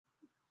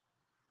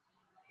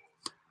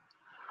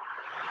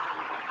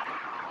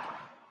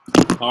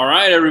All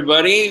right,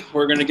 everybody,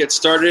 we're going to get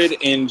started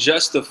in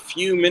just a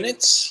few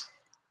minutes.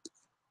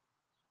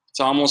 It's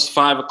almost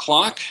 5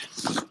 o'clock.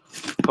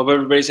 Hope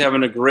everybody's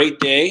having a great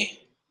day.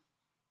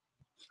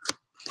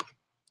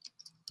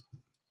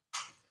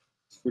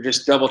 We're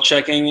just double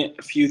checking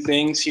a few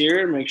things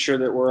here, make sure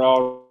that we're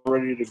all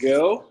ready to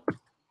go.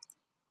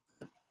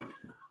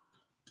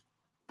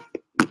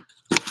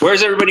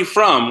 Where's everybody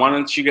from? Why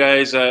don't you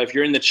guys, if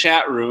you're in the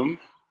chat room,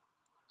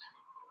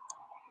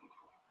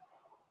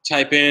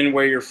 type in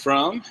where you're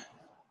from.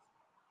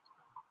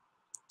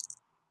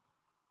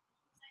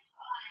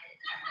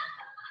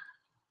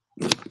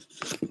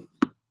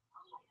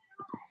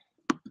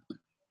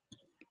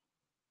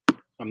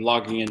 I'm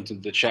logging into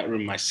the chat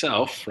room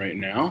myself right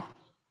now.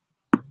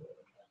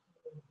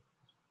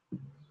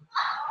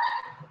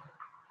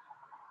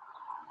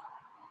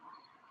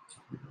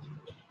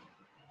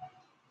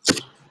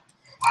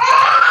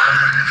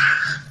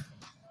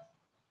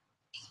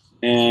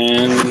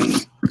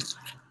 And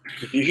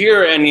if you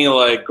hear any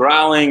like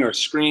growling or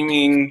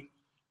screaming,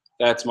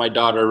 that's my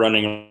daughter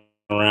running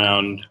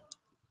around.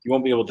 You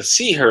won't be able to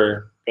see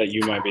her, but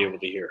you might be able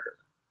to hear her.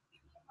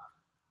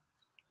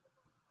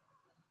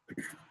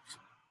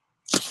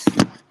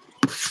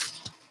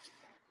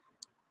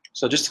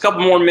 So just a couple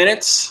more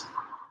minutes.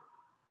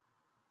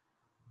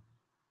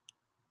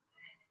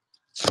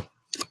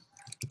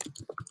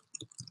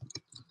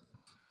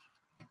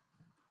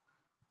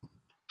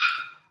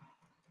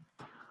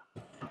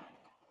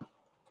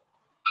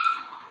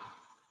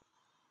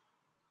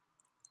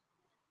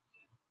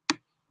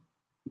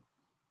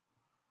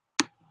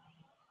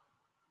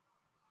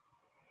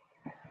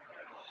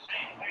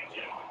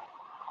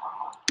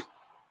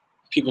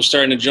 People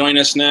starting to join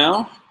us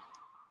now.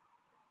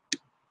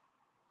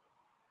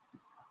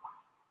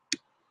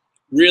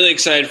 Really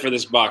excited for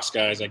this box,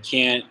 guys. I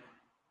can't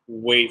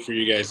wait for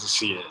you guys to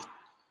see it.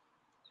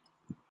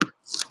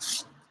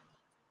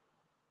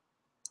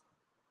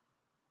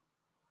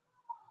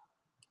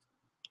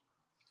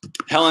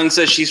 Helen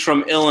says she's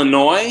from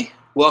Illinois.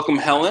 Welcome,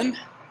 Helen.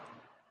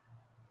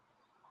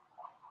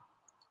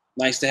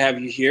 Nice to have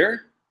you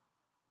here.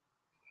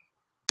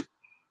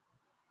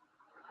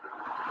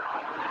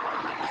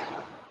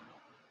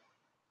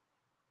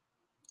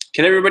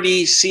 Can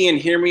everybody see and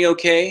hear me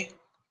okay?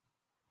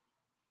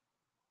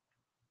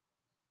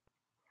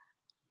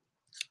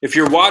 If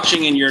you're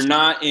watching and you're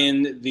not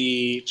in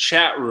the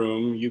chat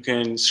room, you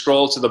can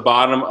scroll to the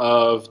bottom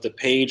of the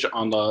page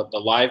on the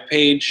live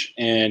page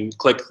and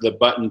click the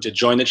button to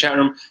join the chat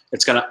room.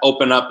 It's going to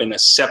open up in a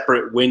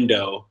separate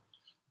window,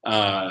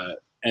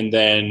 and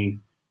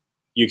then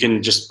you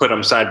can just put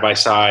them side by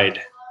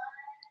side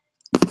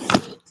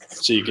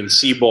so you can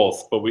see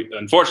both. But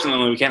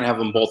unfortunately, we can't have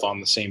them both on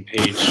the same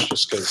page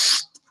just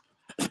because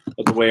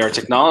of the way our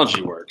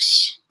technology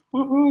works.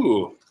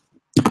 Woohoo!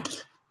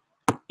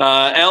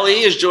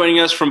 Ellie is joining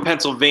us from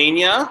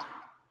Pennsylvania.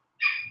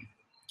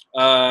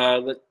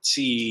 Let's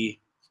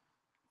see.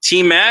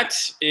 T-Matt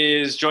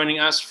is joining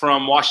us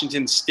from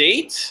Washington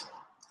State.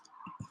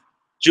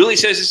 Julie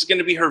says this is going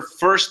to be her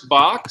first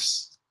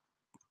box.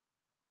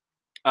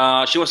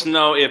 She wants to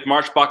know if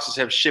March boxes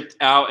have shipped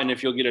out and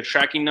if you'll get a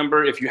tracking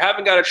number. If you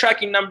haven't got a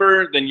tracking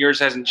number, then yours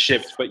hasn't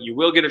shipped, but you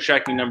will get a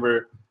tracking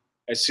number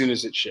as soon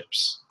as it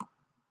ships.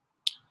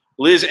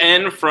 Liz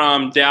N.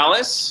 from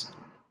Dallas.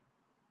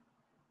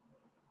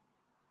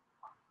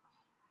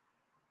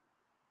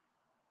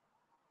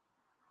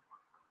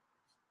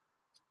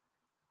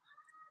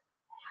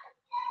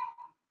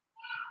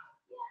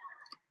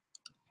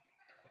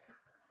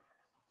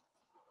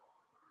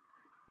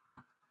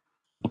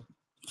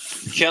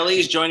 Kelly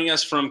is joining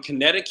us from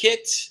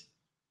Connecticut.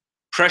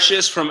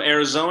 Precious from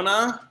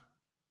Arizona.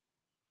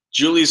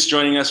 Julie's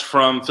joining us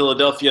from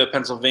Philadelphia,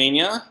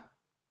 Pennsylvania.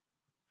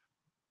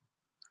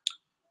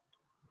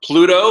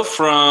 Pluto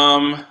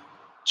from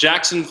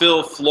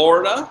Jacksonville,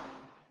 Florida.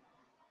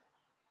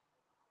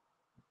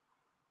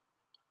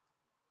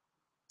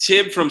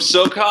 Tib from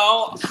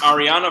SoCal.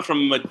 Ariana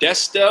from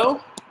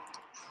Modesto.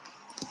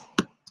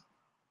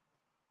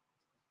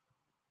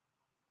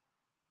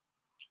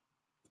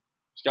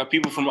 Got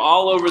people from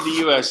all over the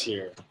U.S.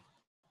 here.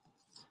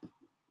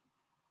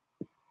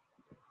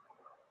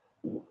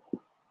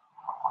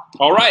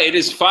 All right, it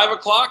is 5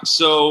 o'clock,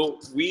 so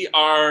we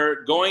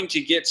are going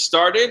to get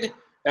started.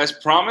 As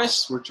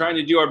promised, we're trying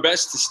to do our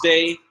best to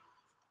stay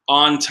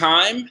on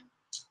time.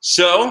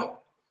 So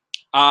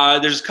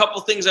there's a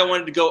couple things I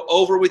wanted to go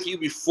over with you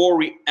before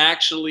we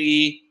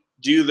actually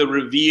do the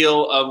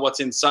reveal of what's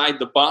inside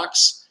the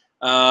box.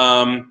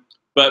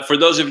 But for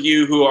those of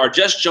you who are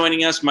just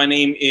joining us, my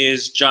name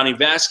is Johnny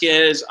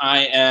Vasquez.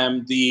 I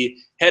am the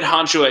head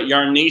honcho at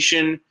Yarn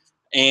Nation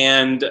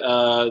and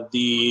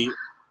the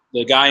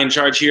guy in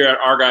charge here at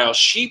Argyle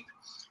Sheep.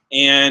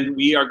 And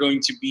we are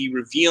going to be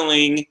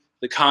revealing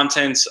the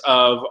contents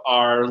of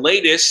our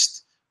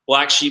latest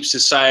Black Sheep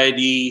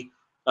Society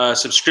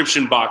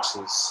subscription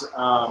boxes.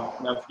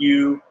 Now, if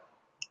you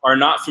are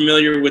not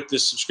familiar with the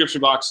subscription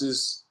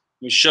boxes,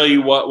 let me show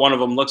you what one of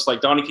them looks like.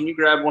 Donnie, can you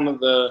grab one of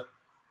the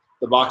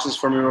boxes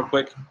for me real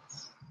quick?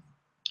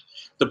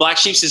 the Black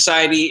Sheep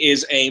Society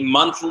is a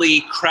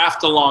monthly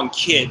craft-along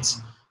kit,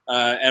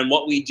 and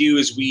what we do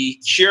is we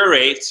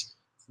curate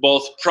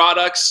both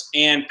products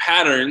and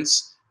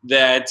patterns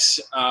that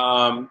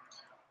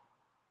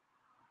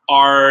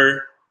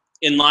are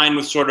in line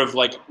with sort of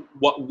like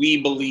what we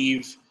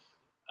believe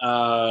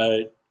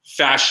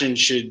fashion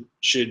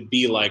should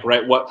be like,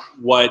 right?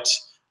 What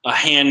a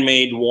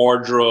handmade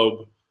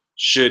wardrobe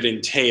should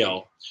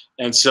entail.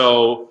 And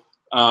so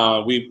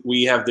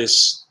we have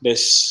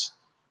this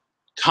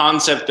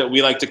concept that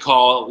we like to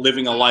call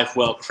living a life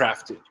well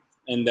crafted,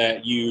 and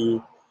that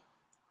you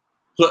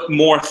put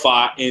more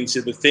thought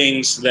into the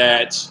things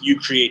that you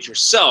create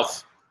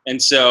yourself. And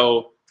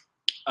so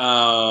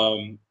our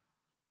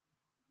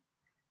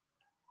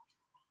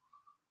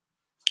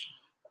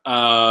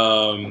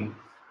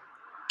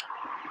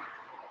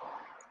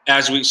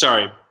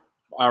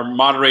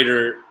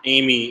moderator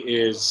Amy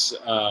is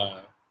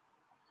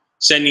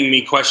sending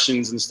me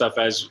questions and stuff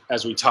as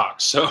we talk.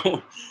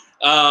 So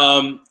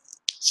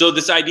so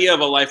this idea of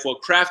a life well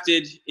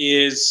crafted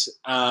is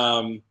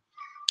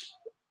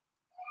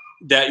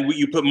that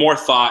you put more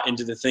thought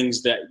into the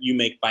things that you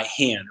make by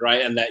hand,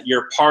 right? And that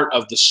you're part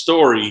of the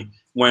story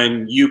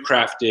when you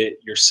craft it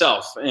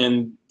yourself.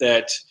 And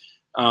that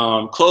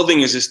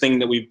clothing is this thing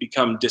that we've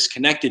become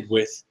disconnected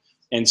with.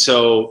 And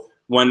so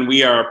when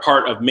we are a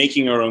part of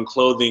making our own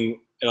clothing,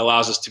 it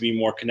allows us to be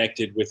more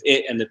connected with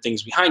it and the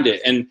things behind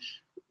it. And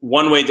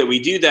one way that we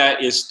do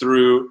that is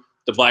through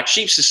the Black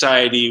Sheep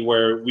Society,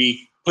 where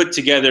we put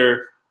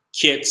together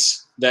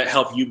kits that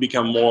help you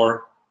become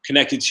more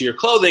connected to your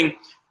clothing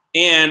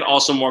and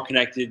also more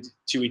connected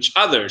to each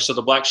other. So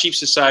the Black Sheep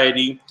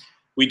Society,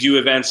 we do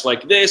events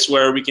like this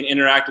where we can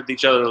interact with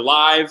each other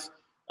live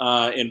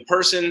in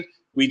person.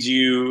 We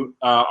do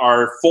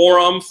our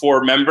forum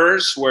for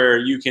members where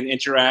you can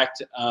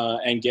interact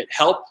and get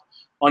help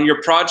on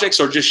your projects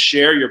or just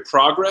share your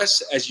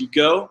progress as you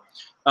go.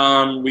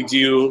 We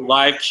do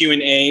live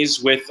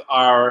Q&As with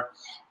our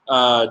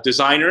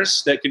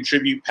designers that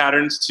contribute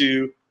patterns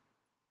to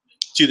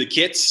the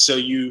kits, so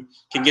you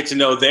can get to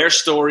know their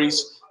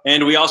stories.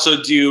 And we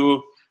also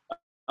do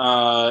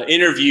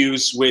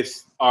interviews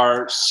with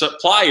our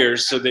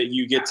suppliers so that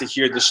you get to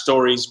hear the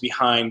stories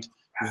behind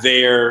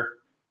their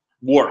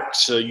work.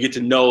 So you get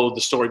to know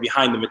the story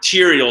behind the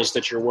materials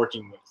that you're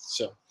working with.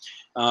 So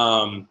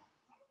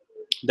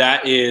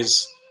that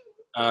is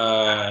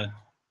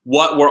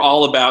what we're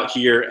all about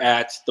here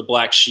at the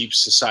Black Sheep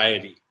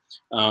Society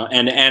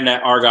and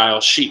at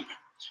Argyle Sheep.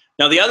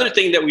 Now, the other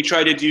thing that we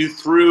try to do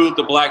through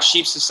the Black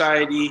Sheep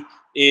Society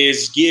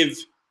is give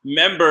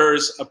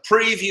members a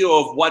preview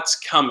of what's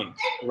coming,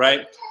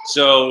 right?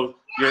 So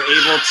you're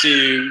able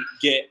to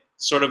get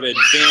sort of an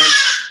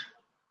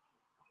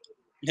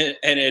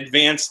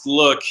advanced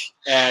look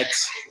at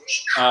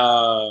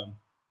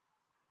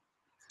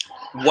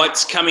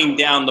what's coming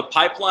down the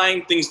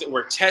pipeline, things that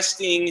we're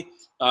testing,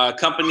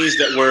 companies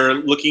that we're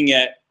looking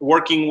at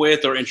working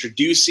with or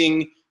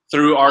introducing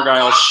through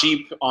Argyle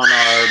Sheep on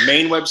our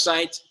main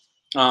website,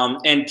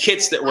 and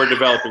kits that we're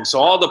developing. So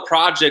all the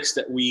projects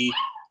that we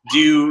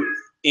do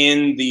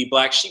in the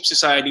Black Sheep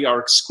Society are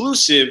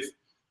exclusive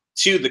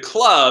to the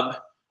club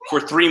for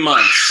 3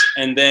 months.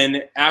 And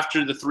then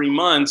after the 3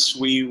 months,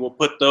 we will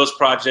put those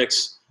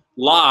projects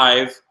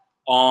live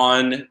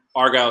on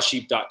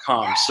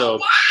argylesheep.com. So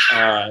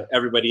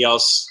everybody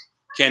else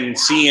can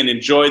see and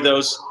enjoy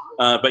those,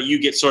 but you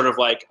get sort of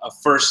like a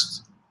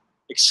first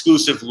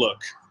exclusive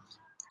look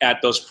at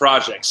those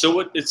projects.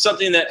 So it's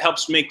something that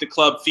helps make the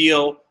club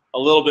feel a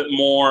little bit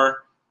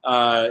more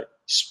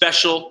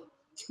special,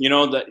 you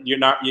know, that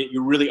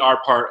you really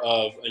are part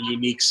of a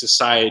unique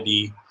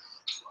society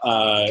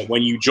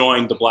when you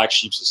join the Black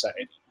Sheep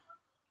Society.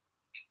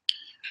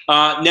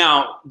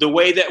 Now, the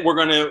way that we're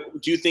gonna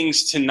do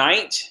things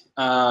tonight,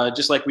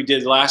 just like we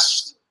did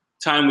last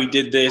time we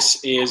did this,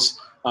 is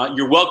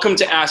you're welcome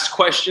to ask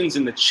questions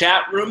in the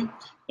chat room.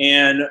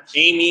 And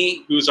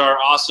Amy, who's our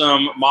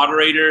awesome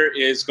moderator,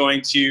 is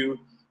going to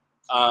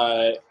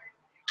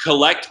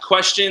collect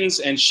questions,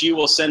 and she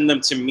will send them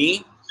to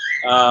me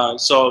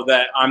so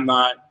that I'm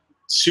not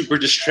super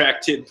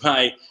distracted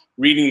by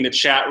reading the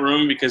chat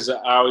room, because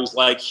I always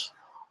like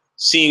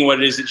seeing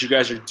what it is that you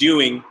guys are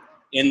doing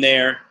in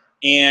there.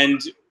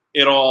 And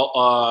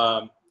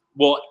it'll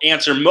we'll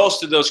answer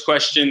most of those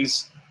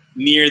questions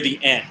near the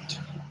end,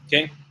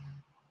 okay?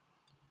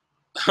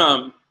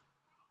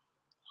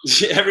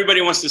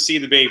 Everybody wants to see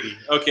the baby.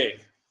 Okay.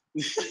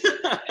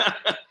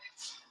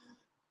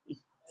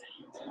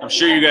 I'm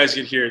sure you guys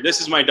can hear.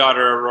 This is my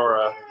daughter,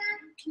 Aurora.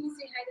 Can you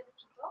say hi to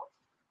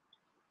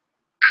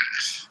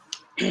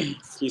the people?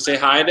 Can you say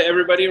hi to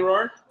everybody,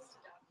 Aurora?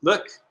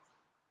 Look.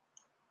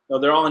 Oh,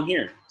 they're all in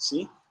here.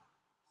 See?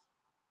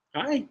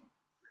 Hi.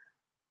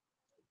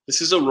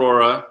 This is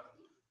Aurora.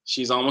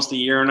 She's almost 1.5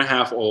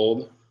 years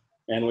old.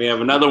 And we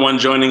have another one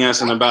joining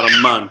us in about a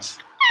month.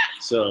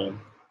 So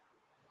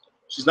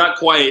she's not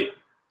quite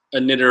a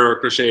knitter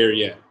or crocheter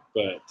yet,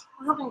 but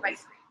I'm hoping by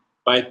 3.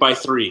 by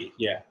 3,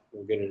 yeah,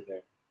 we'll get her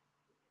there.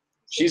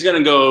 She's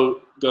gonna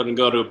go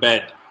to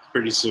bed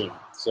pretty soon.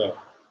 So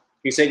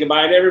you say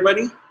goodbye to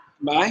everybody?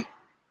 Bye.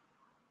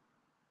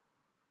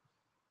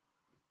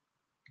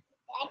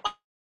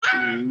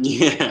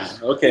 Yeah,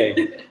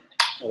 okay.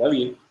 I love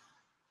you.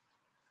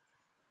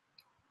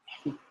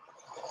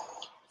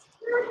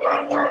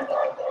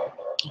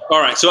 All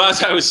right, so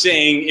as I was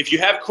saying, if you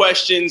have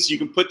questions, you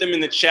can put them in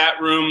the chat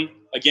room.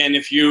 Again,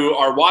 if you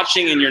are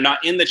watching and you're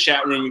not in the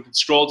chat room, you can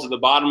scroll to the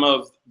bottom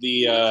of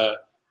the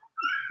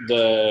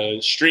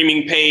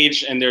streaming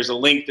page, and there's a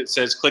link that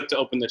says click to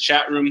open the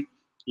chat room.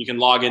 You can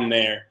log in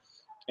there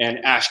and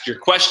ask your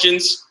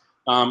questions.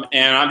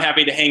 And I'm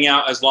happy to hang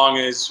out as long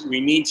as we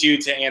need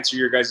to answer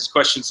your guys'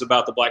 questions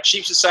about the Black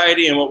Sheep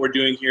Society and what we're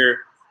doing here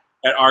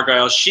at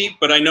Argyle Sheep.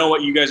 But I know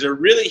what you guys are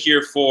really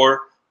here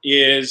for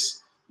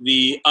is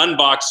the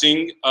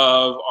unboxing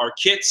of our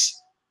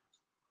kits.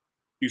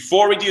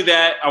 Before we do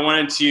that, I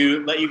wanted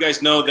to let you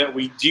guys know that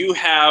we do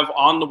have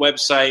on the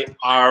website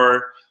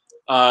our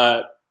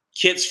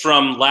kits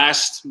from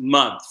last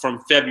month,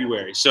 from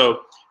February.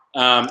 So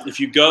if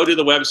you go to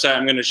the website,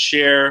 I'm going to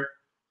share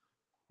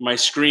my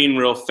screen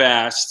real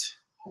fast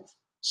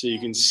so you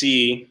can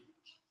see.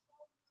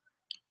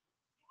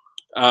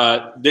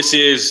 This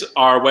is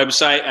our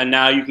website, and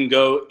now you can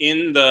go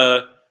in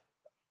the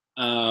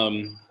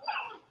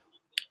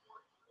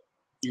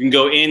you can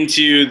go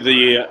into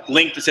the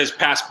link that says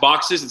past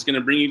boxes. It's going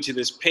to bring you to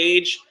this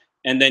page,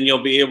 and then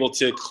you'll be able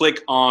to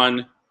click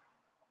on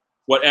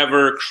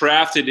whatever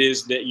craft it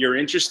is that you're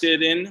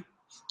interested in,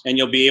 and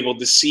you'll be able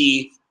to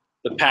see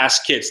the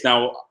past kits.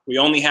 Now, we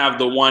only have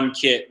the one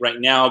kit right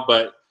now,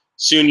 but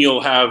soon you'll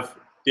have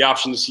the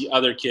option to see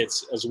other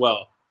kits as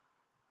well.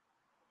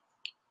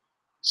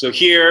 So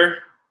here,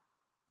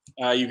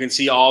 you can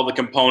see all the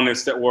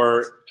components that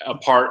were a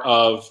part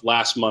of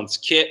last month's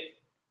kit.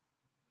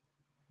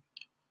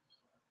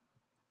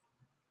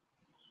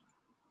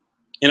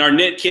 And our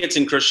knit kits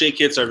and crochet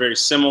kits are very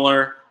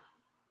similar.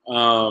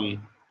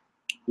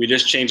 We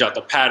just change out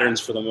the patterns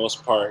for the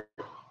most part.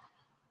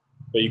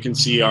 But you can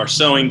see our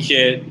sewing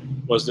kit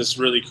was this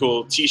really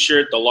cool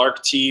t-shirt, the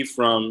Lark Tee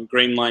from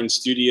Grainline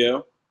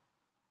Studio.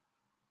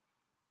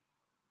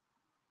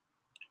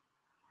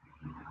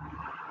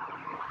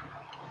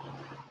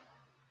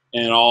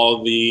 And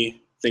all the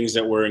things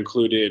that were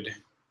included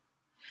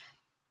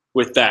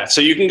with that. So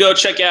you can go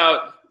check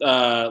out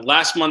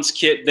last month's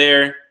kit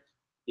there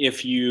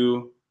if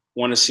you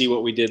want to see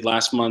what we did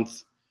last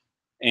month.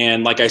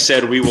 And like I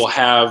said, we will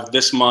have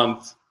this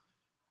month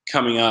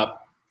coming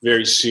up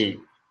very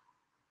soon.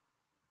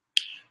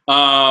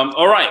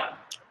 All right.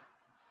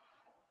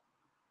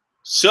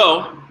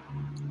 So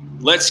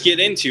let's get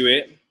into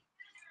it.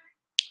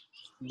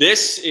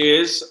 This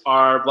is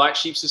our Black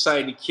Sheep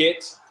Society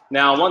kit.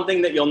 Now, one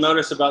thing that you'll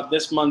notice about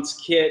this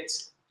month's kit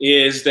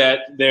is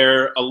that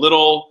they're a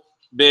little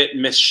bit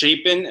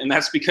misshapen, and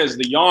that's because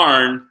the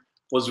yarn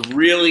was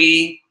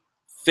really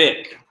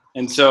thick.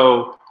 And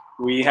so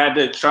we had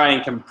to try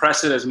and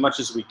compress it as much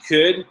as we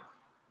could,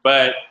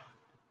 but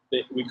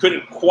we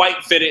couldn't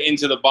quite fit it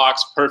into the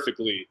box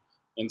perfectly.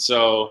 And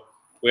so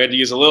we had to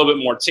use a little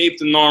bit more tape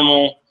than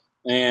normal,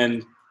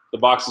 and the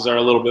boxes are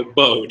a little bit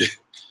bowed.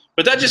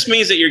 But that just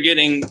means that you're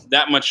getting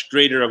that much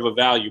greater of a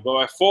value.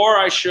 But before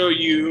I show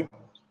you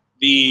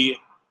the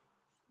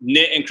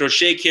knit and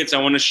crochet kits,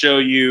 I want to show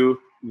you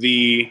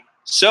the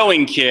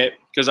sewing kit,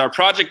 because our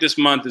project this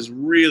month is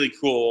really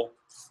cool.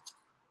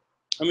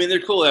 I mean, they're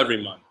cool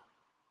every month.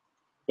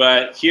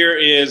 But here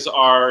is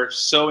our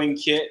sewing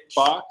kit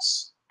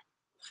box.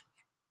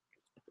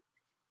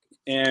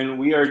 And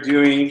we are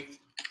doing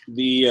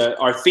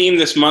our theme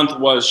this month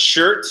was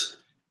shirt,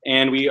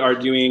 and we are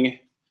doing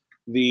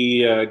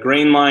the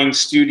Grainline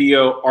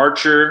Studio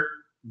Archer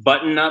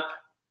button-up.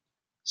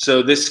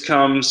 So this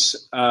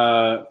comes,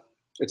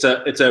 it's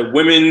a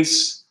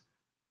women's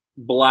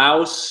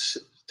blouse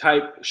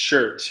type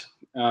shirt.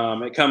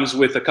 It comes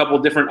with a couple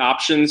different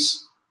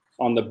options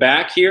on the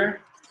back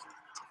here.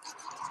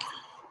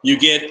 You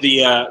get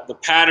the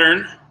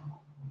pattern.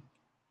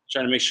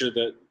 Trying to make sure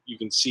that you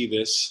can see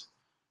this.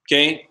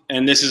 Okay,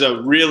 and this is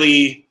a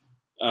really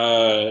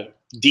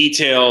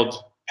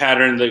detailed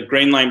pattern. The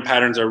Grainline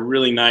patterns are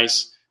really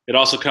nice. It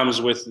also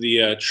comes with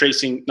the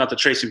tracing, not the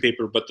tracing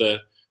paper, but the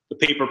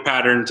paper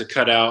pattern to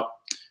cut out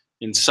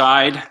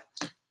inside.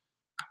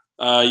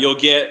 You'll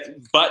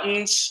get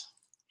buttons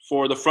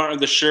for the front of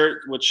the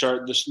shirt, which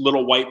are just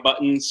little white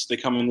buttons. They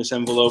come in this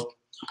envelope.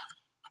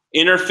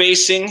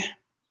 Interfacing,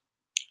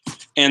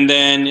 and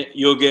then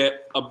you'll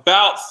get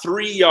about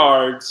 3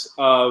 yards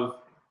of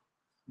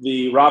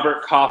the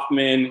Robert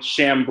Kaufman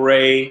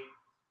chambray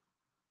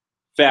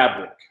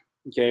fabric.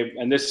 Okay,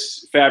 and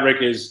this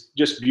fabric is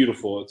just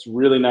beautiful. It's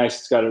really nice.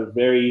 It's got a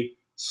very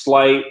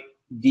slight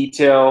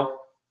detail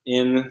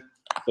in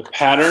the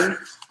pattern.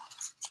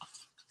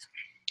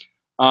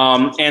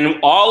 And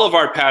all of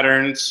our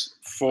patterns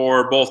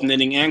for both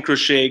knitting and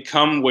crochet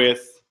come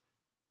with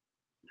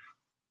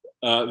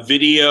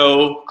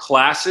video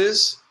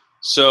classes.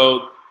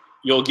 So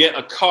you'll get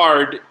a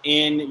card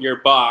in your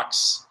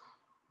box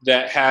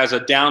that has a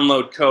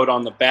download code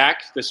on the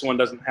back. This one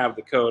doesn't have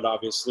the code,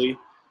 obviously.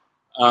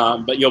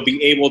 but you'll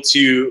be able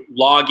to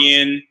log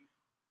in,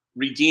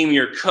 redeem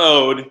your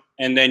code,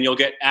 and then you'll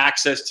get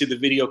access to the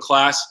video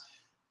class.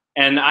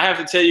 And I have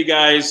to tell you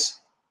guys,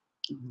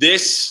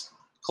 this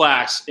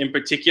class in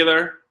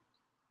particular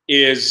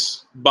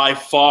is by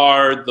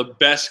far the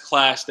best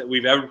class that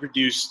we've ever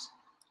produced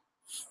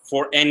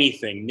for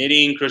anything,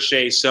 knitting,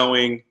 crochet,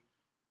 sewing.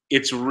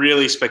 It's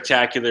really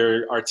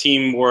spectacular. Our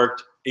team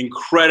worked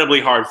incredibly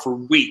hard for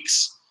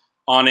weeks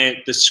on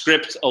it. The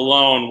script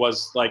alone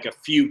was like a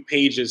few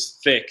pages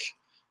thick.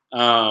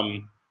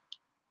 And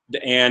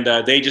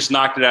they just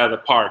knocked it out of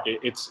the park.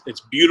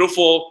 It's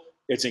beautiful.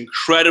 It's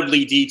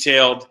incredibly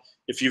detailed.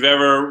 If you've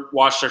ever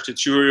watched our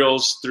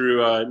tutorials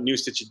through New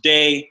Stitch a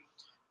Day,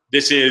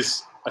 this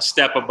is a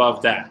step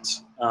above that.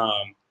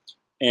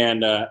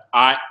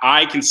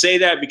 I can say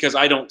that because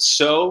I don't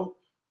sew,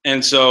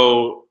 and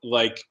so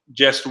like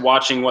just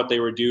watching what they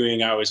were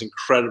doing, I was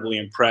incredibly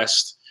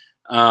impressed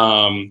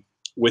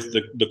with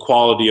the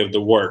quality of the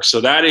work.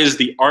 So that is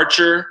the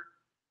Archer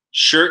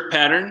shirt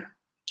pattern,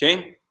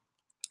 okay?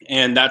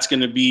 And that's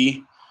going to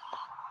be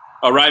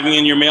arriving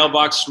in your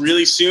mailbox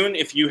really soon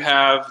if you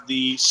have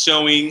the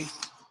sewing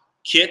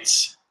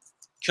kits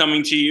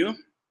coming to you.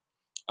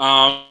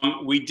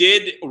 We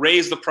did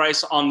raise the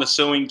price on the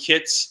sewing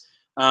kits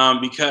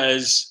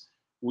because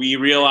we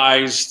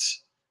realized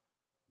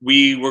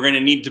we were going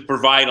to need to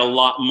provide a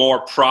lot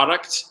more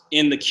product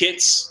in the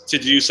kits to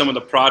do some of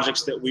the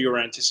projects that we were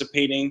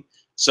anticipating.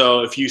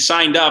 So if you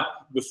signed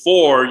up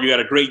before, you got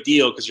a great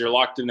deal because you're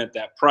locked in at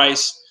that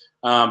price.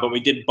 But we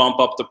did bump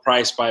up the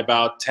price by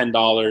about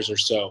 $10 or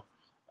so.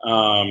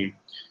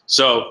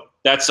 So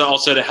that's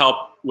also to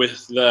help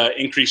with the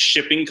increased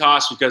shipping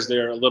costs because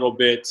they're a little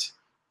bit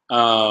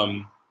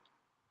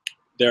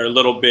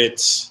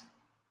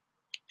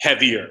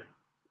heavier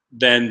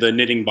than the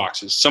knitting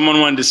boxes.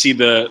 Someone wanted to see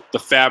the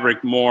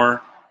fabric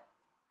more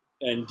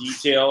in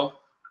detail.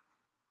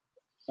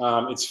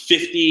 It's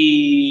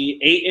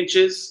 58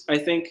 inches, I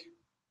think,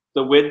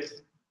 the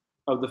width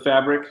of the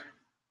fabric.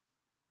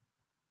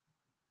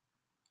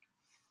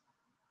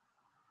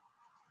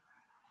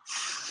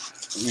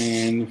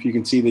 And if you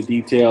can see the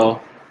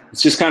detail,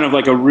 it's just kind of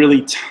like a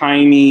really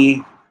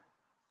tiny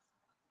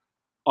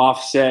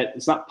offset.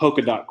 It's not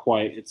polka dot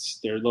quite.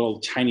 They're little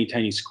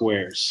tiny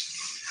squares.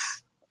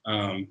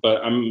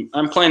 But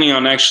I'm planning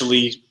on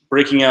actually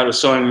breaking out a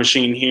sewing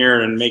machine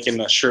here and making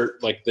a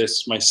shirt like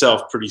this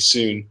myself pretty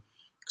soon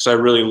because I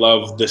really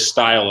love this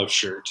style of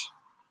shirt.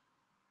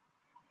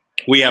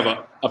 We have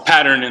a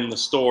pattern in the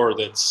store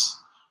that's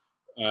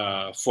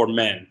for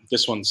men.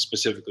 This one's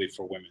specifically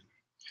for women.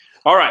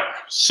 All right,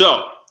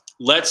 so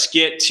let's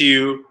get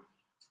to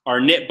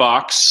our knit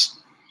box,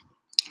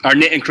 our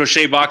knit and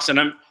crochet box.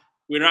 And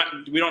we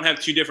don't have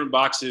two different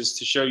boxes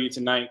to show you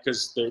tonight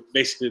because they're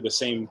basically the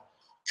same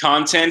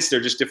contents. They're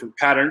just different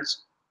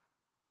patterns.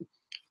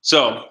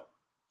 So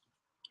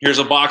here's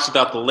a box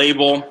without the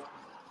label.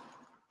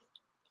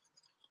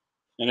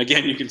 And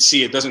again, you can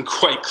see it doesn't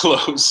quite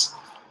close.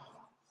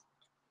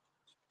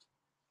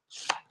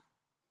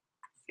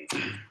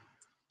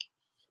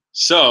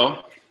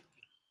 So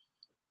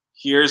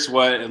here's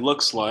what it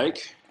looks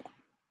like.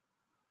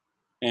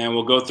 And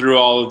we'll go through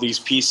all of these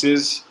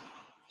pieces.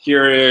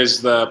 Here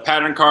is the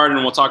pattern card,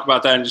 and we'll talk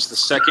about that in just a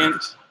second.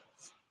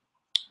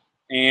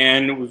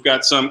 And we've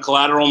got some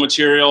collateral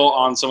material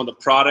on some of the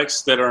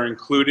products that are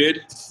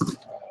included.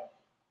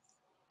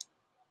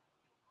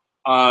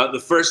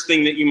 The first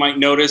thing that you might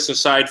notice,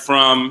 aside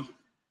from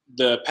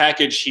the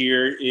package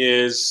here,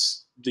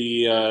 is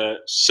the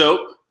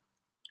soap,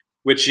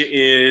 which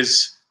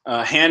is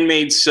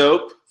handmade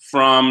soap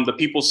from the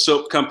People's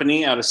Soap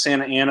Company out of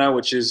Santa Ana,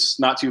 which is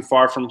not too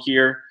far from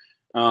here.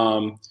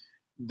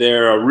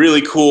 They're a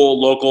really cool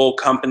local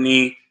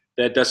company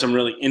that does some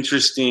really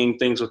interesting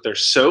things with their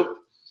soap.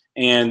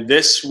 And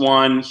this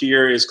one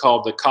here is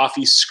called the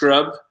Coffee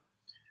Scrub.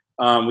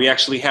 We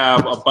actually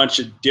have a bunch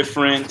of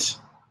different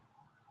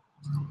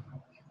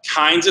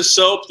kinds of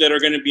soap that are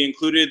going to be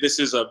included. This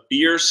is a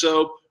beer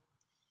soap,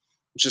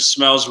 which just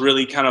smells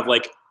really kind of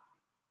like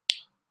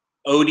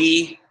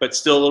oaty, but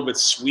still a little bit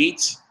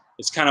sweet.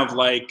 It's kind of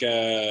like,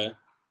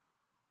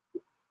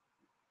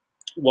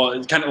 well,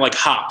 it's kind of like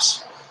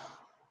hops,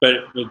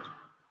 but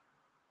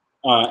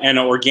and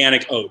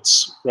organic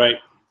oats, right?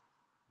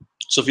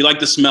 So if you like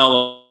the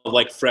smell of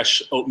like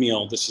fresh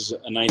oatmeal, this is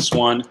a nice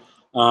one.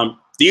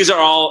 These are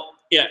all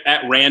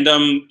at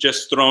random,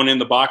 just thrown in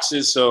the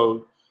boxes.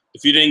 So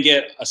if you didn't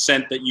get a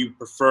scent that you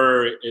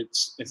prefer,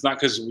 it's not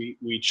because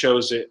we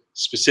chose it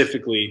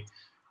specifically.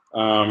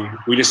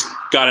 We just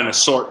got an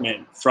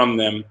assortment from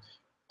them.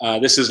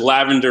 This is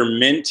lavender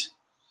mint.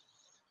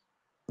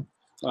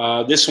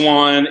 This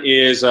one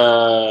is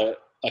a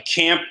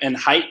camp and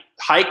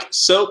hike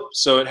soap.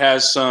 So it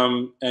has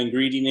some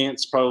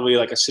ingredients, probably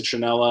like a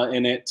citronella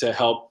in it to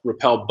help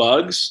repel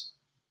bugs.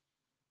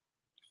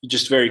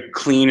 Just very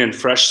clean and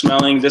fresh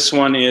smelling. This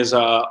one is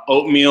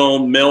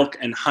oatmeal, milk,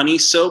 and honey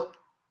soap.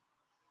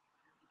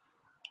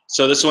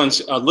 So this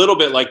one's a little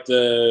bit like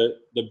the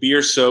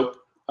beer soap.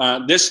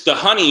 The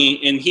honey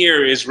in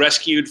here is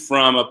rescued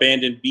from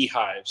abandoned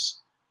beehives.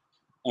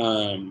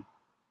 And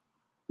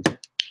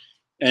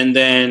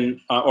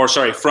then,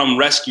 from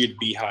rescued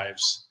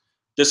beehives.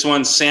 This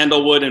one's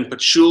sandalwood and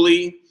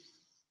patchouli.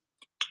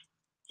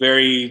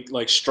 Very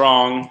like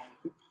strong.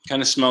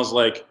 Kind of smells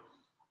like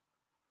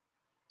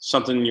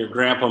something your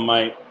grandpa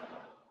might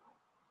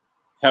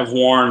have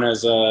worn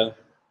as a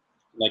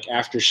like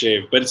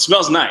aftershave, but it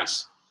smells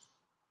nice.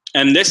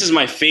 And this is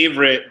my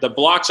favorite. The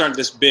blocks aren't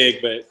this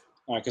big, but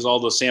because all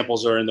the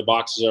samples are in the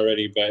boxes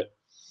already, but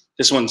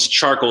this one's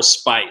charcoal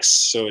spice.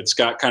 So it's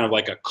got kind of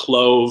like a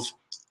clove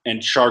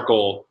and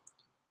charcoal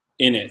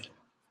in it.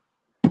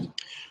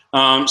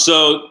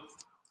 So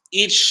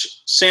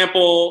each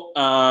sample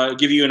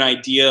give you an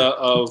idea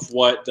of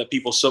what the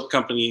People's Soap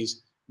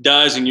Companies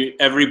does, and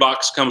every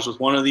box comes with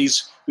one of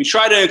these. We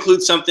try to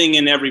include something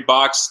in every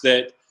box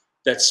that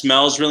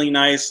smells really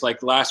nice.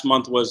 Like last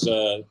month was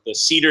the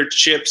cedar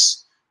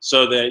chips,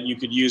 so that you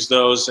could use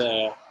those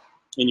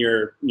in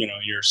your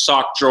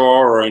sock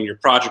drawer or in your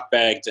project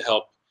bag to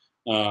help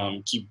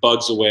keep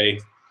bugs away.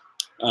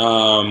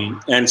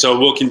 And so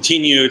we'll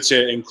continue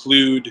to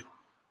include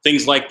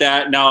things like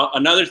that. Now,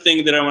 another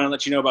thing that I want to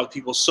let you know about the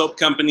People's Soap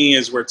Company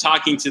is we're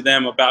talking to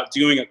them about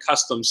doing a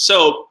custom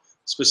soap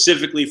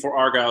specifically for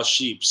Argyle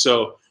sheep.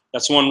 So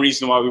that's one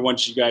reason why we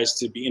want you guys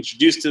to be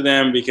introduced to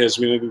them, because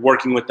we will be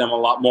working with them a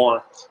lot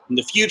more in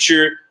the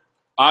future.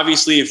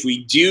 Obviously, if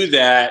we do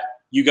that,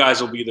 you guys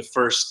will be the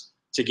first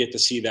to get to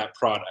see that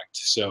product.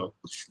 So,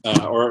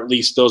 or at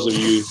least those of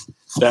you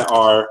that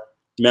are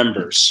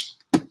members.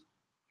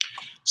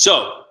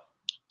 So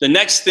the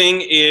next thing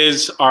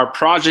is our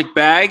project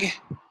bag,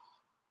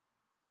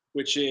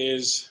 which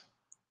is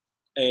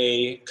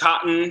a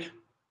cotton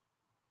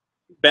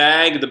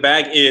bag. The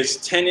bag is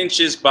 10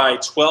 inches by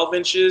 12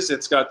 inches.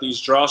 It's got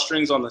these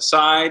drawstrings on the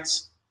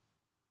sides.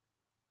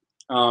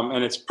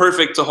 And it's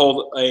perfect to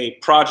hold a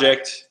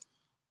project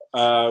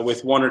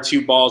with 1 or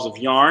 2 balls of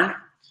yarn.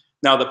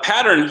 Now the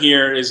pattern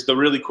here is the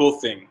really cool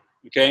thing,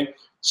 okay?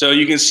 So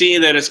you can see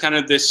that it's kind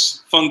of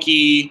this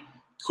funky,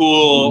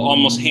 cool,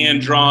 almost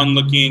hand-drawn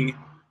looking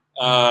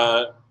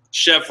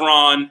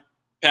chevron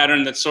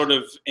pattern that's sort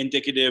of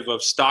indicative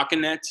of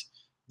stockinette.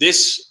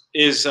 This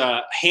is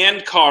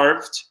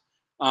hand-carved,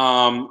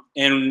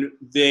 and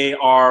they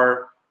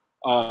are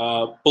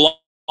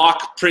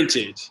block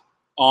printed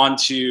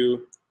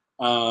onto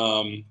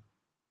the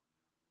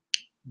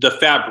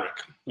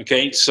fabric,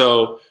 okay?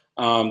 So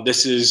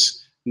this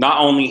is not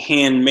only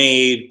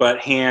handmade, but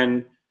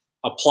hand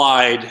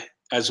applied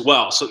as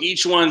well. So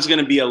each one's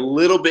gonna be a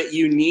little bit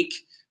unique.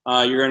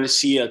 You're gonna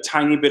see a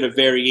tiny bit of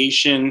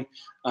variation.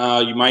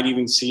 You might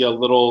even see a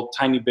little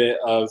tiny bit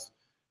of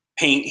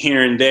paint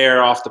here and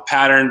there off the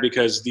pattern,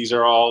 because these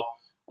are all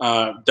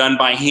done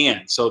by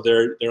hand. So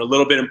they're a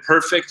little bit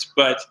imperfect,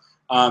 but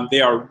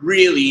they are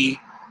really,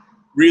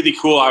 really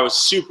cool. I was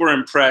super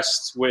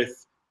impressed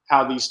with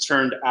how these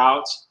turned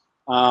out.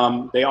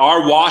 They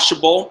are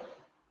washable,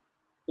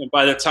 and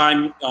by the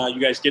time you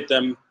guys get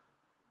them,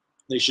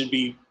 they should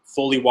be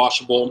fully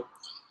washable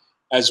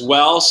as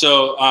well.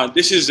 So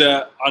this is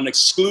an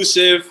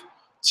exclusive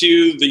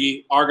to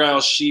the Argyle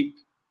Sheep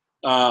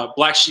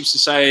Black Sheep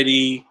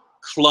Society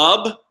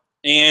Club,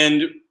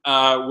 and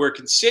we're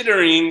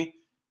considering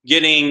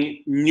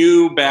getting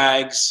new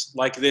bags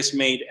like this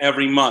made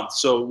every month.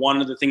 So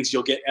one of the things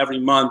you'll get every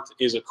month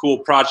is a cool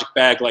project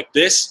bag like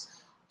this.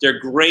 They're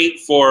great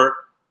for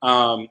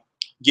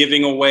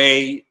giving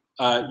away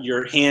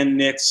your hand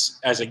knits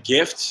as a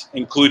gift,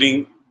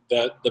 including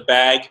the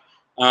bag.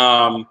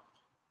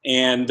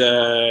 And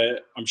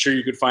I'm sure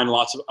you could find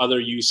lots of other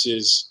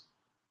uses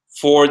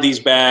for these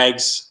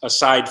bags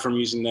aside from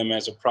using them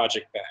as a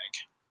project bag.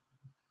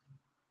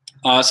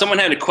 Someone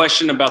had a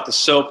question about the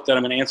soap that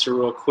I'm going to answer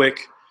real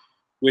quick,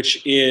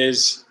 which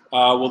is,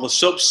 will the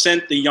soap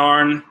scent the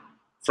yarn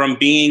from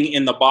being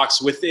in the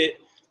box with it?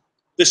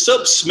 The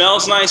soap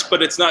smells nice,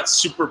 but it's not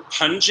super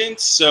pungent,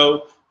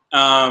 so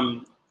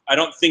I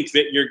don't think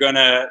that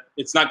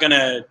it's not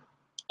gonna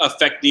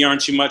affect the yarn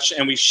too much.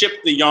 And we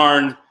ship the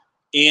yarn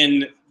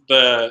in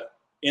the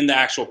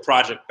actual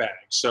project bag,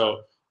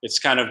 so it's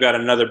kind of got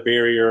another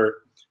barrier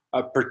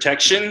of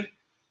protection.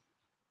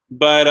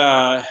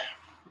 But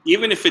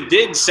even if it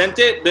did scent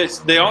it,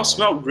 they all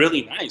smell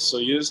really nice. So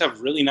you just have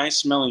really nice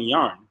smelling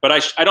yarn. But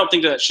I don't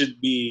think that should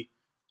be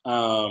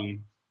a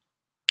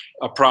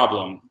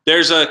problem.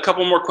 There's a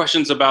couple more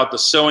questions about the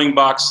sewing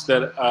box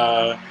that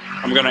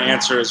I'm going to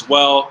answer as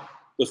well.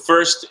 The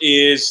first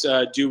is,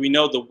 do we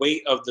know the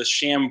weight of the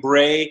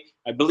chambray?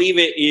 I believe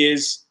it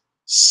is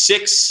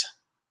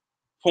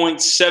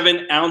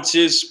 6.7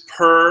 ounces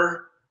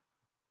per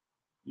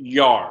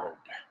yard,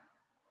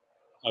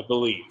 I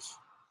believe.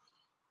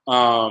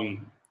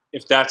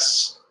 If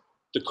that's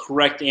the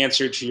correct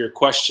answer to your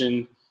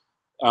question,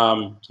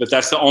 but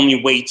that's the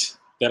only weight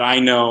that I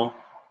know.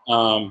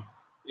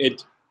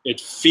 It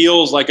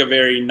feels like a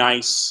very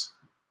nice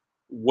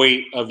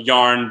weight of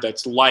yarn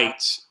that's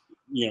light,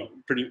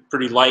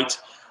 pretty light.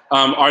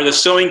 Are the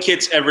sewing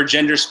kits ever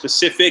gender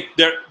specific?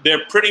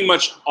 They're pretty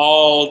much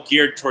all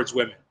geared towards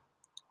women.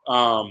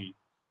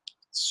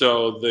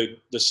 So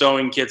the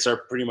sewing kits are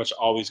pretty much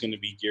always going to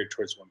be geared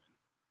towards women.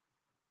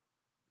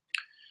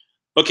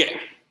 Okay,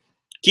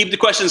 keep the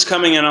questions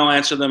coming, and I'll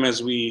answer them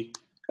as we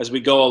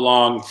go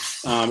along,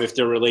 if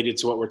they're related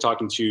to what we're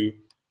talking to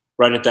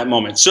right at that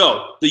moment.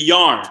 So the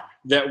yarn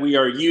that we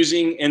are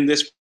using in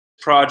this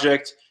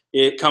project,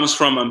 it comes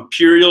from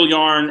Imperial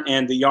Yarn,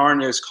 and the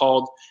yarn is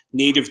called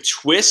Native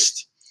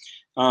Twist.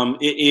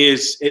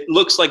 It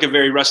looks like a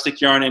very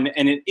rustic yarn,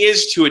 and it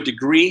is to a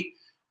degree.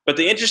 But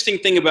the interesting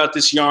thing about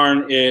this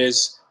yarn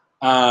is,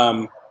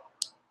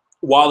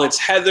 while it's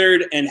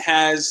heathered and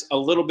has a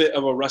little bit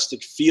of a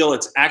rustic feel,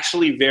 it's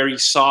actually very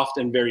soft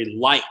and very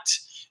light,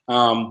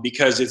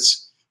 because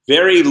it's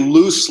very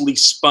loosely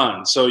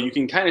spun. So you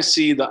can kind of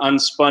see the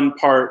unspun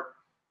part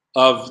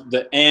of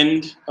the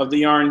end of the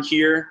yarn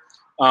here.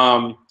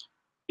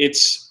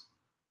 It's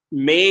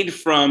made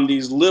from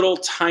these little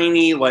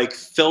tiny, like,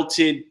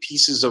 felted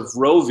pieces of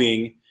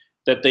roving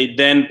that they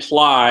then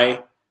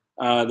ply.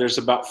 There's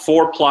about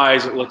 4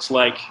 plies, it looks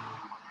like,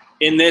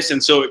 in this,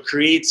 and so it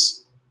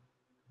creates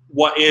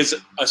what is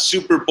a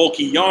super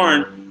bulky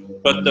yarn,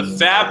 but the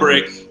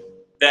fabric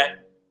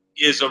that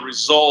is a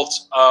result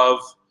of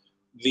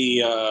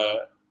the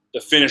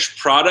finished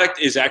product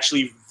is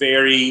actually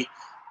very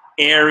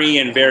airy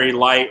and very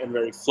light and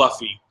very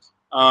fluffy.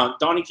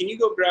 Donnie, can you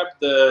go grab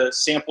the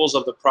samples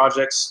of the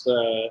projects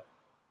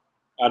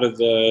out of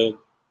the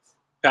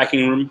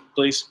packing room,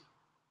 please?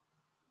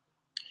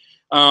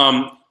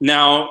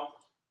 Now,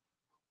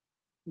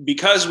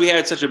 because we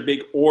had such a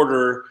big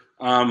order,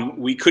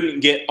 we couldn't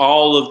get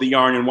all of the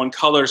yarn in one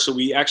color, so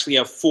we actually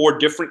have 4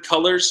 different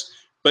colors,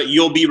 but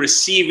you'll be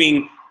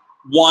receiving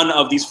one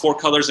of these 4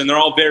 colors, and they're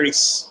all very,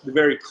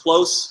 very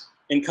close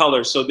in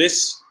color. So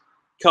this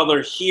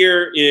color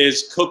here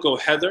is Cocoa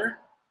Heather.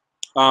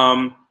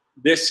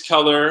 This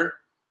color,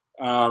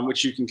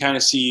 which you can kind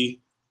of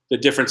see the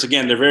difference,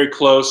 again, they're very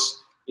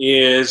close,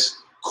 is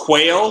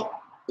Quail.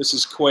 This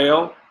is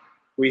Quail.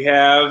 We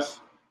have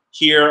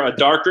here a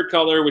darker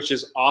color, which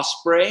is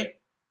Osprey,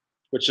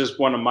 which is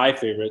one of my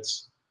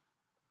favorites.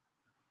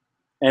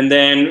 And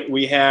then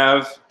we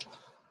have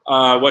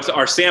what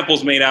our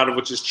sample's made out of,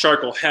 which is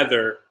Charcoal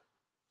Heather,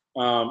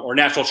 or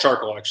natural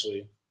charcoal,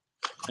 actually.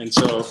 And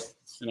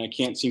I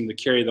can't seem to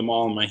carry them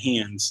all in my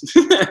hands.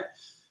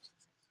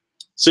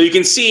 So you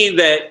can see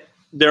that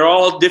they're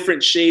all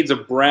different shades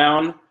of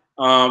brown.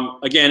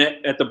 Again,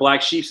 at the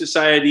Black Sheep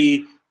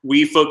Society,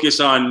 we focus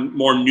on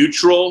more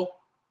neutral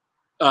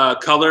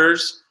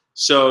colors.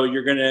 So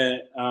you're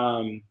gonna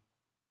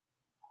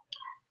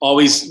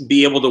always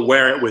be able to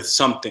wear it with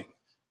something.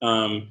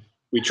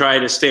 We try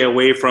to stay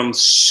away from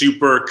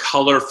super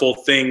colorful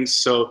things.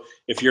 So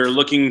if you're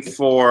looking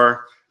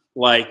for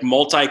like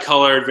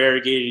multicolored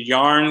variegated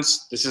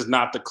yarns, this is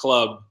not the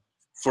club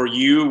for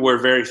you. We're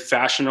very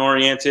fashion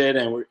oriented,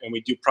 and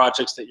we do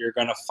projects that you're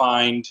gonna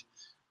find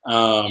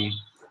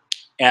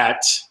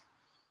at,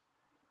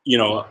 you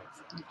know,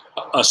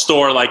 a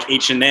store like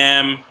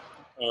H&M.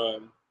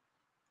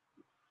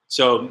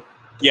 So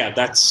yeah,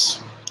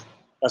 that's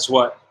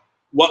what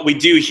we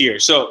do here.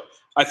 So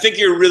I think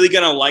you're really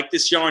gonna like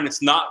this yarn.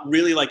 It's not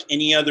really like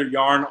any other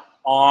yarn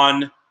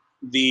on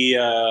the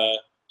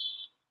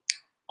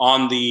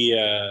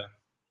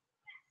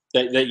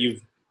that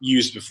you've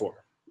used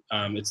before.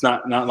 It's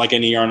not like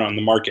any yarn on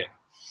the market.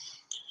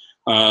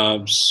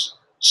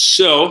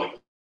 So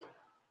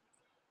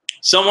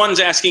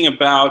someone's asking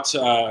about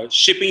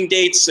shipping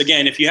dates.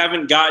 Again, if you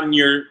haven't gotten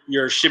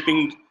your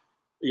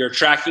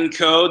tracking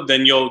code,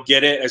 then you'll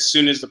get it as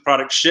soon as the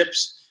product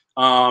ships.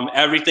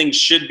 Everything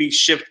should be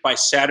shipped by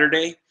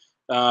Saturday.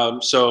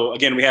 So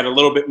again, we had a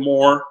little bit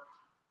more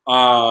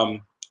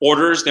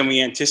orders than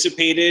we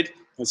anticipated,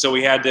 and so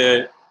we had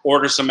to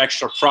order some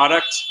extra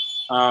product,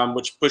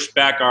 which pushed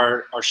back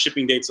our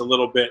shipping dates a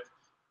little bit.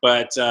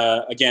 But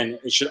again,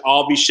 it should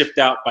all be shipped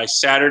out by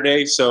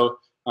Saturday. So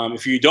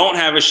if you don't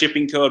have a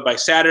shipping code by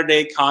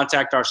Saturday,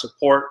 contact our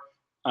support,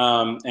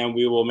 and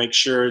we will make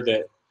sure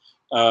that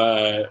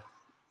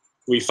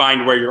we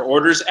find where your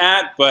order's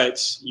at.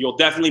 But you'll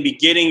definitely be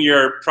getting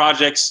your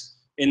projects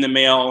in the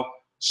mail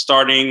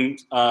starting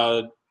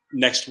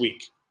next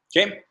week.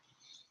 Okay.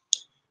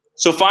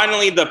 So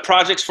finally, the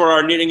projects for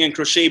our knitting and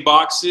crochet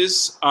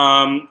boxes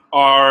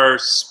are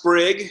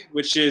Sprig,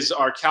 which is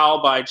our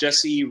cowl by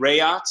Jessie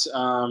Rayot.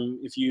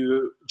 If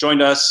you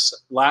joined us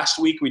last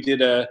week, we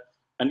did an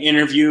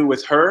interview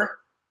with her.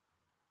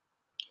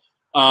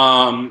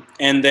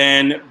 And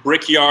then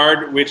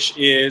Brickyard, which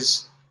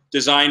is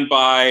designed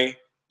by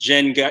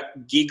Jen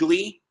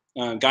Geigley.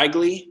 And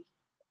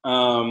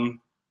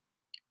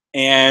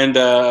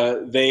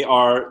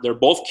they're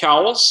both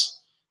cowls.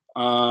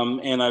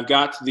 And I've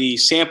got the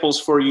samples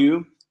for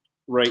you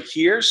right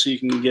here so you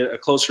can get a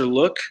closer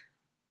look.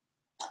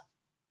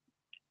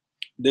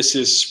 This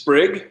is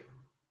Sprig,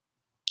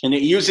 and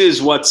it uses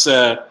what's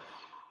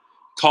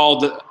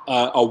called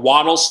a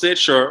wattle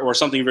stitch, or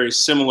something very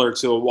similar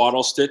to a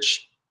wattle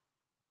stitch,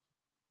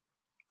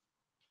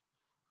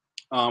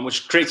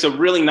 which creates a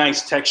really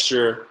nice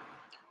texture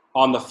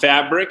on the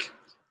fabric.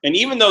 And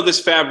even though this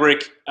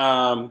fabric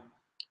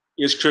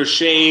is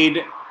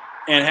crocheted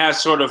and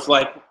has sort of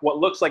like what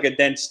looks like a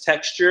dense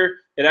texture.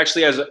 It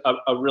actually has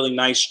a really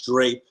nice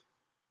drape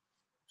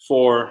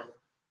for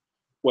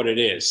what it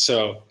is.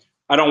 So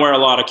I don't wear a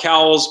lot of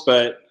cowls,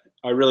 but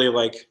I really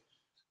like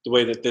the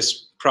way that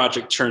this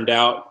project turned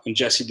out, and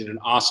Jesse did an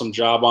awesome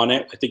job on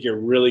it. I think you're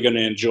really going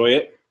to enjoy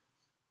it.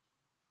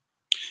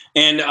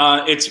 And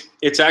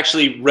it's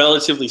actually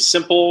relatively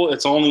simple.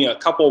 It's only a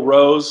couple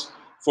rows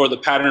for the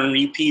pattern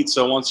repeat.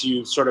 So once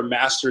you sort of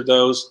master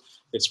those,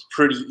 it's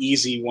pretty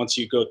easy once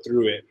you go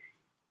through it.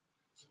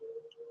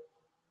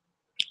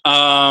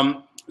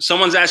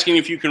 Someone's asking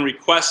if you can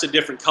request a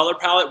different color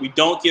palette. We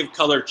don't give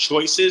color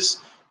choices.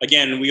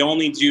 Again, we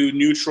only do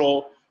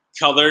neutral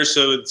colors,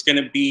 so it's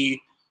going to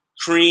be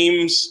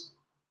creams,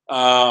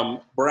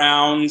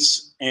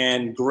 browns,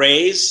 and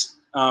grays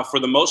for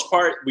the most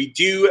part. We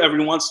do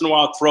every once in a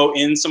while throw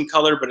in some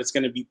color, but it's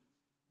going to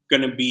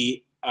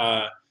be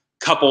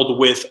coupled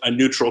with a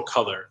neutral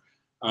color.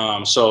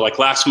 So like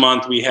last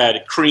month we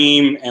had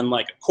cream and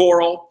like a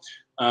coral,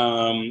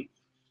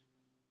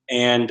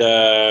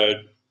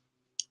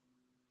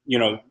 you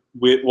know,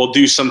 we'll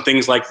do some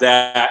things like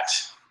that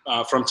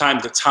from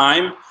time to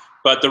time.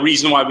 But the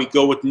reason why we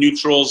go with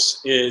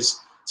neutrals is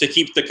to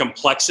keep the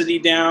complexity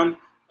down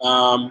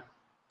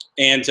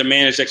and to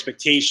manage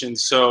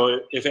expectations. So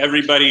if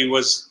everybody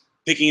was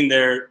picking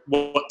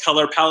what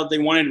color palette they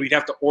wanted, we'd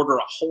have to order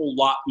a whole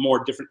lot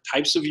more different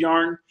types of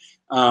yarn,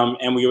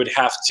 and we would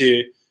have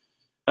to.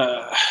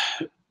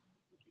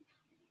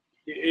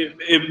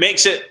 It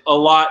makes it a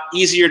lot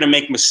easier to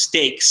make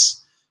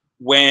mistakes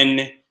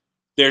when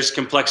there's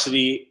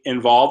complexity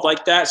involved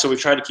like that. So we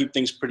try to keep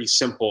things pretty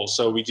simple.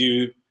 So we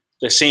do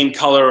the same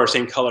color or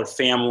same color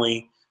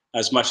family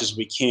as much as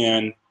we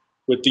can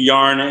with the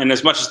yarn, and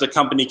as much as the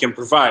company can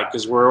provide,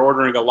 because we're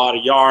ordering a lot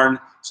of yarn.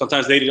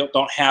 Sometimes they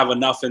don't have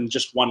enough in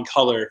just one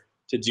color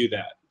to do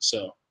that.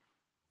 So.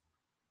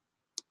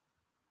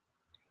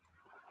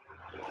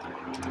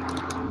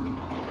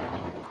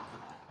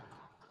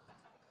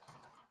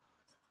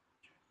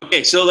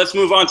 Okay, so let's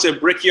move on to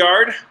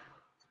Brickyard,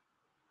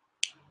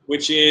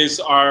 which is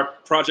our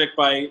project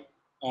by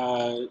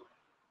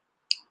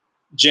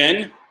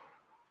Jen.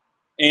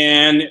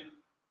 And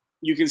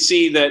you can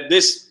see that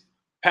this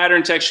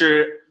pattern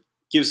texture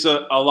gives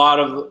a lot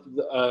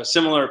of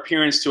similar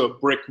appearance to a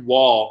brick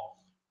wall.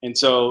 And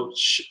so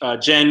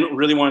Jen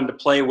really wanted to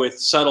play with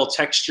subtle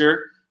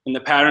texture in the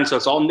pattern. So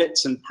it's all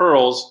knits and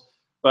purls,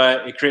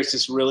 but it creates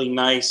this really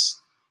nice,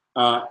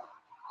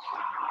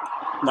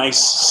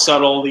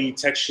 subtly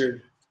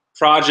textured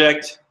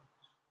project.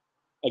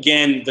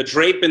 Again, the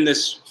drape in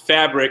this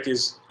fabric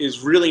is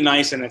really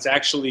nice, and it's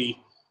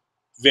actually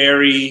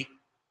very,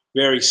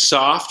 very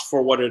soft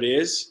for what it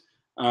is.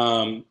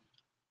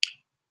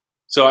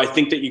 So I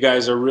think that you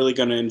guys are really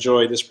going to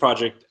enjoy this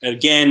project.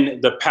 Again,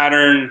 the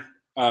pattern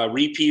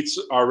repeats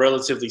are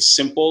relatively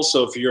simple.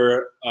 So if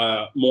you're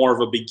more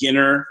of a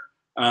beginner,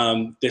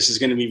 this is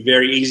going to be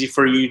very easy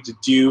for you to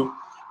do.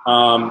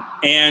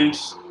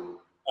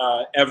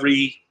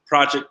 Every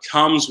project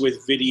comes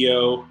with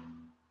video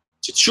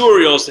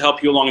tutorials to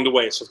help you along the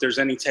way. So if there's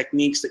any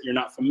techniques that you're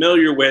not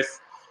familiar with,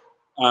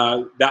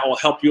 that will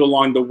help you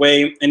along the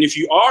way. And if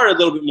you are a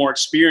little bit more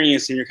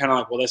experienced and you're kind of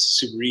like, well, that's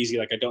super easy,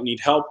 like I don't need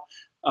help,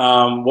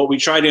 what we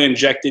try to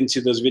inject into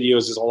those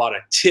videos is a lot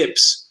of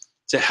tips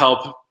to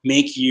help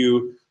make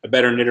you a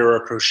better knitter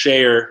or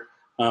crocheter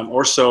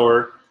or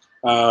sewer,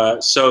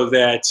 so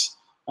that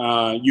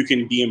you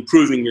can be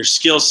improving your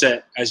skill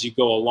set as you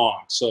go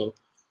along. So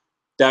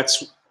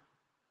that's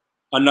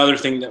another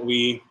thing that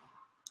we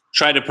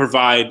try to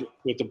provide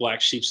with the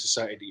Black Sheep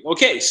Society.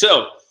 Okay,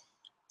 so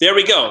there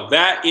we go.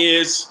 That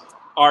is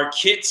our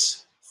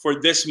kits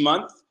for this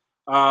month.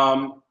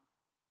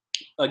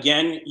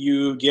 Again,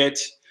 you get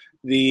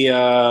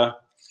the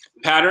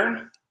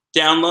pattern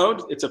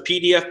download. It's a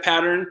PDF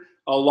pattern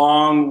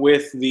along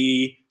with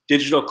the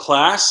digital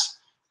class.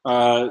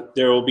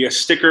 There will be a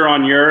sticker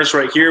on yours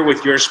right here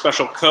with your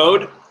special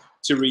code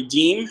to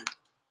redeem.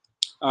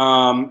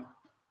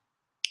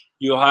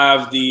 You'll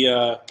have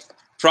the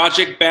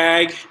project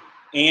bag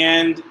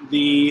and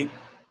the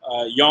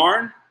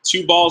yarn,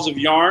 2 balls of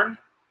yarn,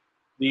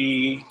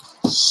 the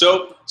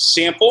soap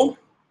sample,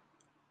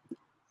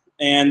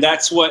 and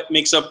that's what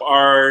makes up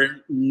our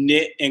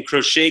knit and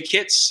crochet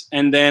kits.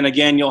 And then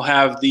again, you'll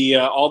have the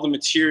all the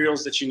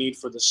materials that you need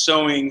for the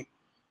sewing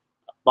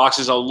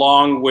boxes,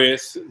 along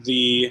with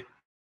the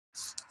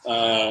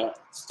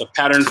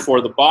pattern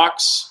for the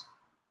box.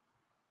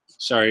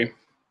 Sorry,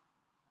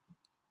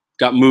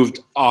 got moved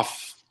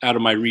off out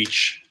of my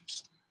reach.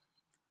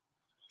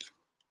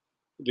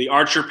 The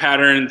Archer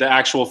pattern, the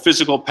actual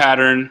physical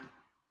pattern,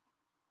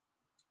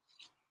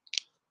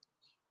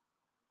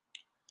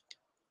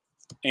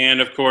 and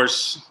of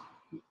course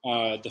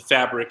the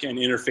fabric and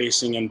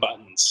interfacing and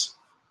buttons.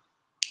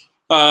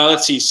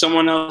 Let's see,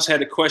 someone else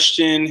had a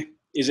question.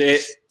 Is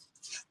it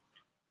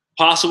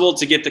possible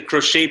to get the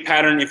crochet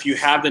pattern if you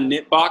have the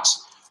knit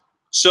box?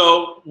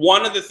 So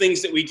one of the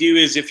things that we do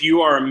is, if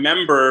you are a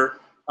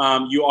member,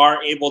 you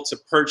are able to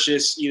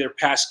purchase either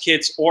past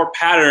kits or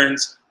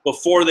patterns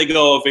before they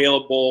go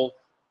available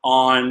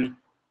on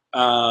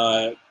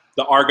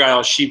the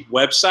Argyle Sheep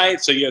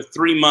website. So you have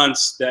 3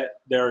 months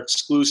that they're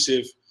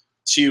exclusive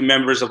to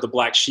members of the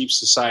Black Sheep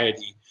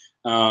Society.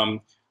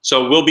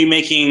 So we'll be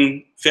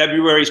making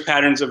February's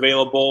patterns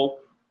available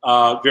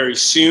very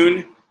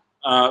soon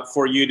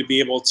for you to be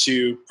able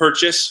to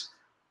purchase.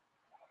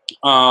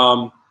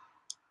 So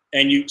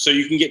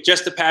you can get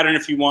just the pattern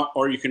if you want,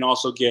 or you can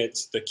also get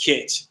the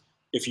kit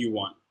if you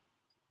want.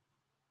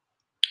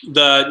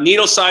 The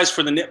needle size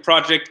for the knit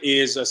project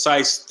is a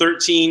size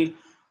 13,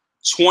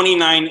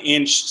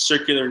 29-inch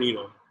circular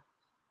needle.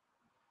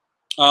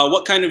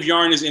 What kind of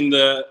yarn is in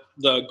the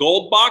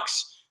gold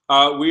box?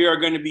 We are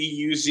going to be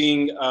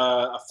using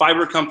a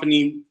Fiber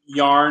Company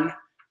yarn.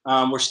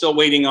 We're still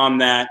waiting on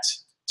that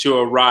to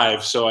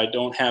arrive, so I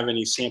don't have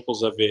any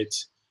samples of it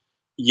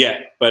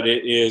yet, but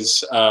it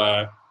is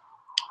I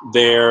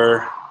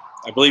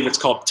believe it's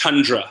called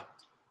Tundra,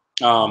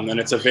 and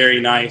it's a very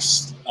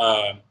nice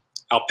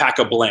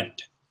alpaca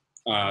blend.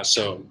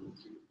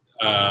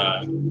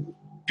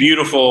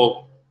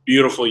 Beautiful,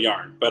 beautiful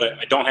yarn, but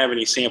I don't have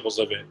any samples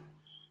of it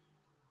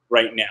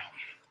right now.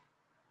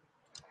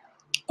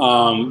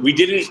 We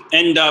didn't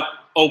end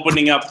up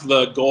opening up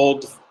the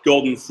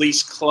Golden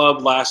Fleece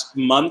Club last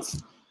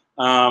month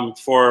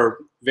for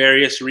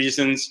various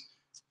reasons.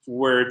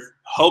 We're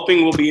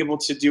hoping we'll be able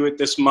to do it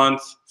this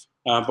month,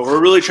 but we're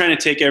really trying to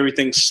take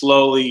everything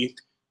slowly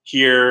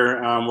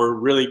here. We're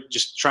really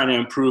just trying to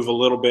improve a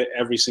little bit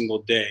every single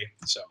day.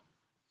 So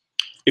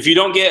if you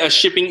don't get a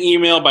shipping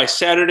email by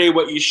Saturday,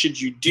 what should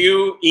you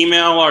do?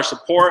 Email our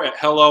support at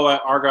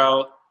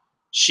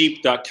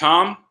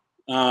hello@argylesheep.com.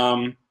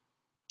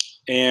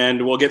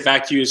 And we'll get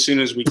back to you as soon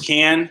as we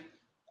can.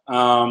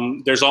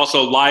 There's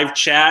also live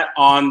chat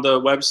on the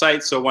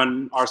website, so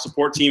when our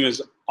support team is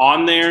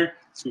on there,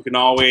 you can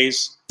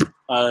always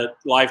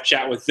live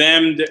chat with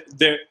them.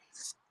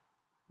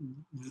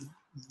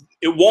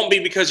 It won't be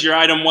because your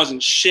item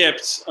wasn't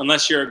shipped.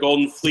 Unless you're a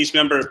Golden Fleece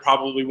member, it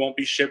probably won't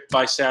be shipped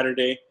by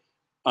Saturday.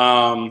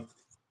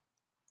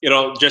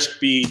 It'll just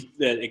be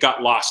that it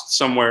got lost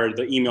somewhere.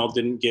 The email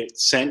didn't get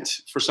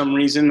sent for some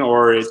reason,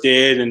 or it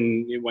did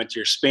and it went to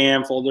your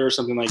spam folder or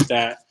something like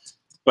that.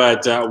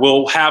 But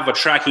we'll have a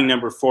tracking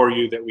number for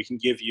you that we can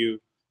give you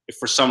if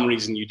for some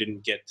reason you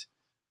didn't get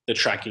the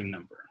tracking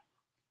number.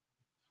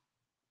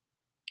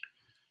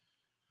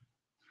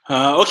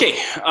 Okay.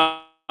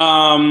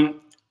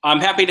 I'm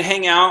happy to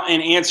hang out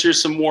and answer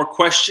some more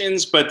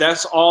questions, but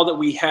that's all that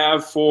we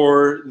have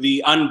for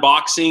the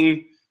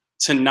unboxing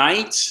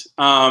tonight.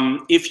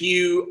 If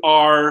you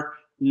are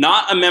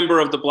not a member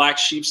of the Black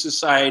Sheep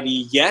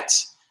Society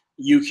yet,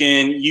 you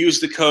can use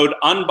the code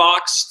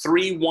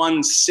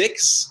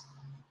UNBOX316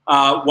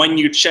 when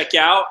you check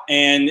out,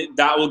 and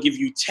that will give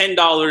you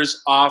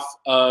 $10 off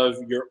of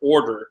your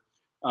order.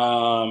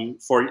 So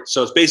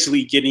it's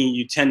basically getting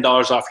you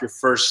 $10 off your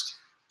first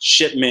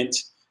shipment,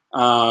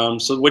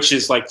 which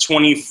is like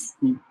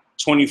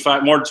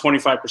 25, more than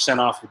 25%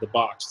 off of the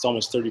box. It's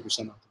almost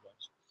 30% off the box.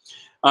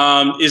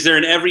 Is there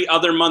an every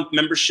other month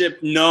membership?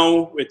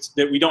 No, it's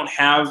that we don't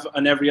have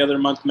an every other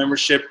month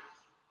membership.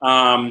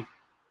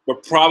 We're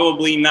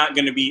probably not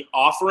going to be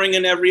offering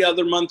an every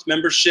other month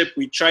membership.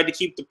 We tried to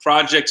keep the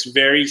projects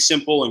very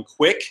simple and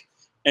quick,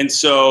 and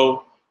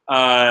so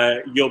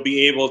you'll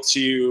be able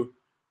to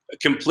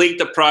complete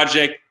the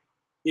project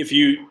if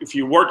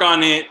you work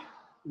on it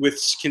with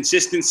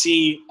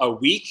consistency a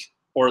week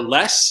or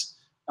less,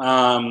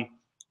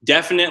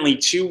 definitely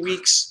 2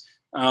 weeks,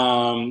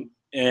 and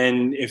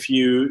if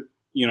you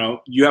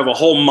have a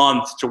whole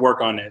month to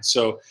work on it.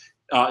 So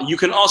you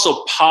can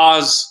also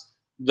pause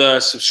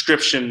the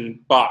subscription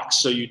box,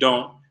 so you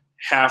don't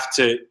have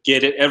to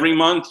get it every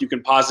month. You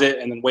can pause it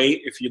and then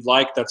wait if you'd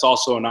like. That's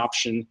also an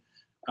option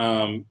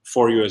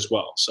for you as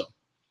well. So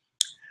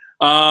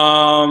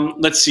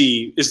let's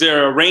see. Is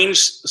there a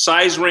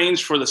size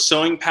range for the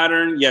sewing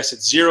pattern? Yes,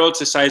 it's 0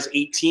 to size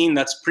 18.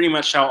 That's pretty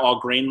much how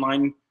all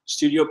Grainline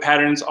Studio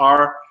patterns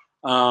are.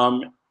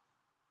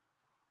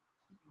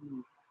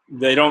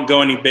 They don't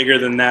go any bigger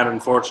than that,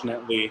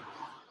 unfortunately.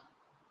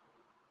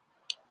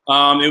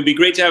 It would be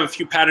great to have a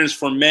few patterns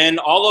for men.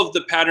 All of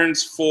the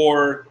patterns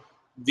for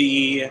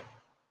the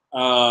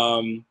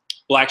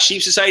Black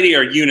Sheep Society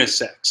are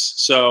unisex,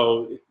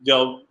 so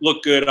they'll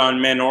look good on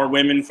men or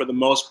women for the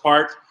most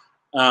part.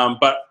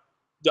 But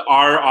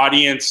our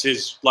audience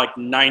is like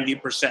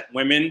 90%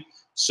 women,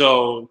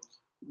 so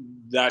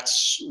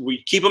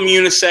we keep them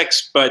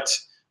unisex, but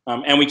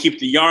and we keep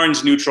the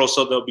yarns neutral,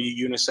 so they'll be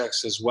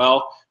unisex as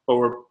well. But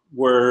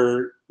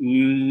we're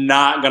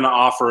not going to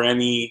offer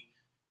any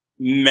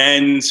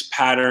men's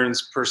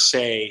patterns per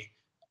se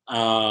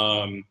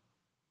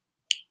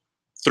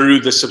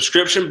through the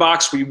subscription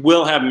box. We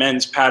will have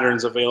men's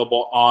patterns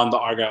available on the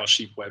Argyle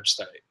Sheep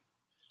website.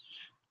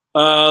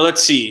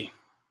 Let's see.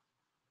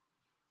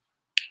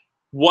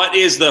 What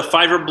is the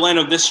fiber blend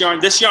of this yarn?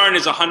 This yarn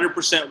is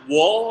 100%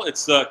 wool.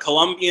 It's the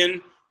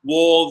Colombian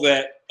wool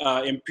that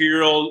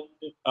Imperial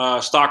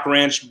Stock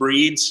Ranch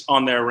breeds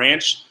on their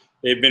ranch.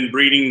 They've been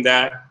breeding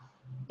that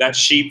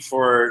sheep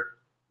for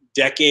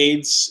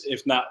decades,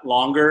 if not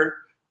longer.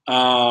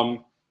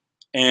 And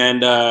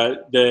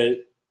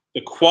the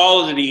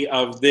quality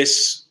of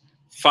this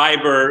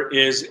fiber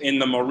is in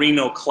the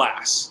merino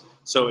class.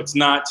 So it's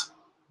not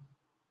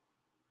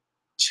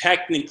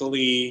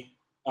technically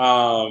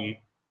a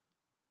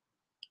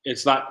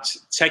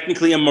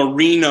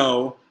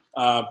merino,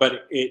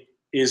 but it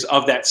is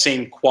of that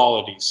same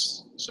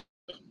qualities. So,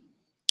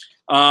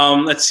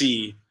 let's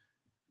see.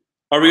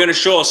 Are we going to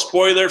show a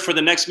spoiler for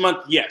the next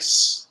month?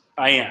 Yes,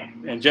 I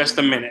am, in just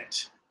a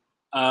minute.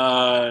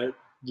 The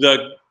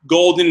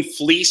Golden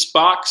Fleece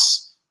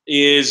box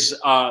is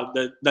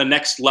the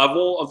next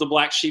level of the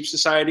Black Sheep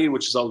Society,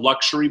 which is a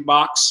luxury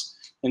box.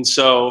 And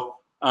so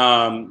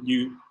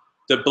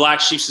the Black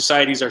Sheep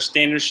Society is our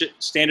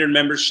standard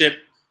membership,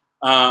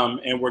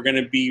 and we're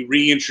going to be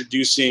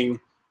reintroducing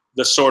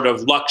the sort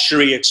of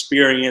luxury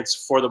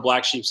experience for the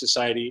Black Sheep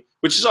Society,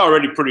 which is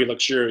already pretty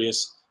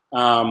luxurious.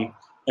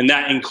 And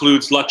that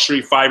includes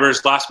luxury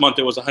fibers. Last month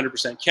it was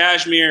 100%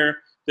 cashmere.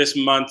 This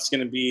month it's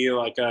going to be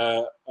like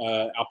a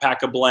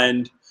alpaca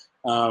blend.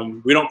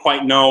 We don't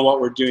quite know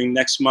what we're doing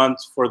next month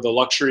for the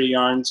luxury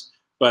yarns,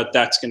 but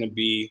that's going to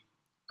be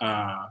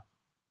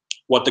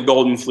what the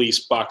Golden Fleece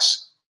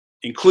box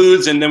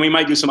includes. And then we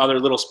might do some other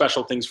little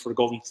special things for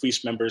Golden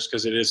Fleece members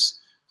because it is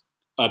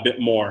a bit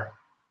more.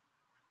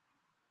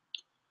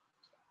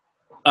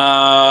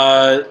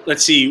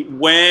 Let's see,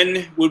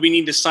 when would we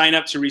need to sign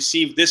up to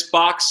receive this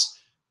box?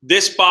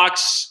 This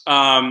box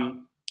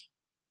you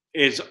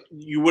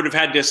would have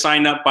had to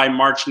sign up by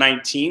March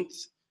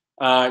 19th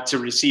to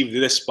receive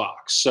this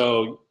box.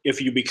 So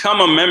if you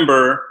become a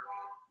member,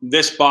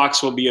 this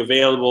box will be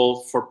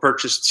available for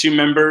purchase to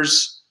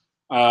members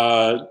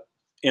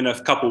in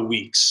a couple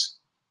weeks.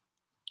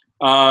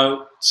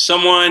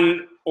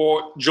 Someone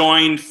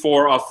joined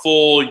for a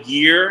full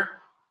year.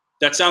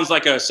 That sounds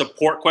like a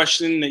support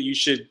question that you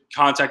should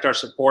contact our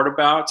support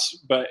about,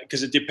 but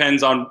because it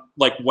depends on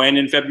like when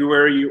in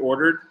February you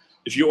ordered.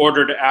 If you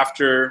ordered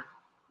after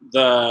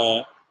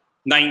the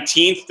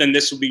 19th, then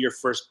this will be your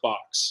first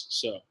box.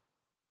 So.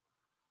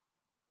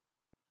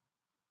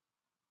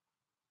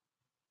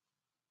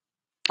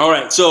 All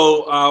right,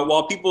 so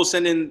while people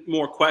send in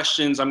more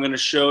questions, I'm going to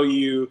show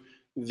you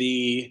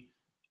the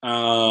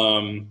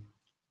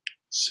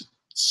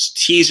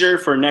teaser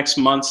for next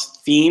month's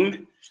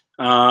theme.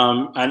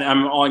 And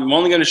I'm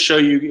only going to show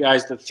you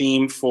guys the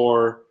theme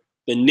for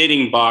the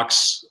knitting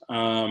box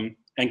and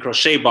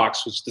crochet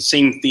box, which is the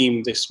same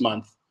theme this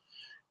month.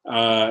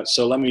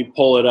 So let me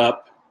pull it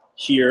up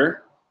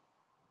here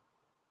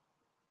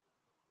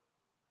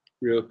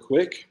real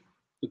quick.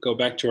 We'll go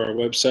back to our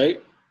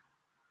website.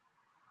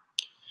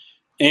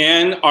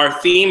 And our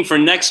theme for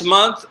next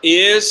month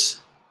is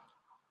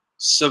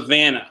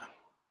Savannah.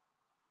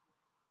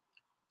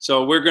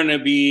 So we're going to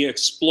be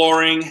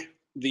exploring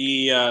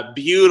the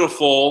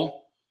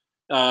beautiful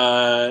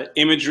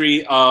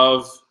imagery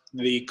of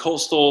the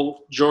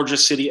coastal Georgia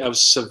city of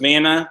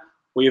Savannah.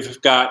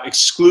 We've got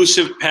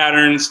exclusive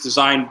patterns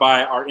designed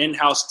by our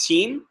in-house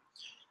team,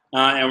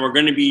 and we're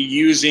going to be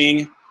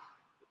using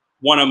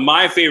one of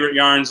my favorite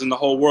yarns in the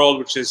whole world,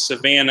 which is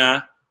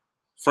Savannah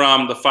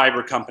from the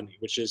Fiber Company,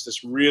 which is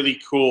this really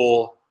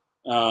cool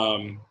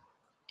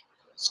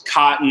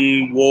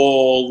cotton,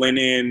 wool,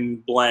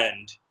 linen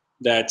blend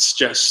that's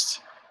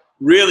just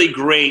really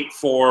great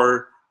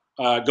for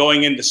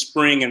going into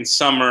spring and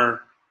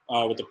summer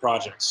with the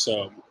project.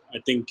 So I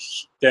think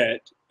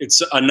that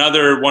it's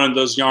another one of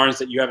those yarns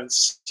that you haven't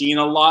seen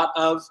a lot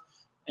of,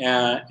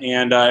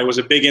 and it was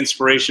a big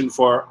inspiration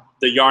for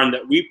the yarn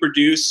that we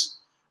produce.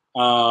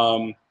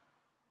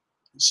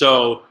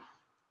 So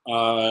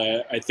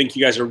I think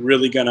you guys are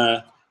really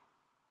gonna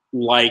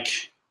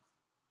like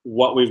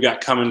what we've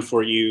got coming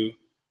for you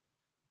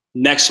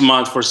next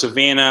month for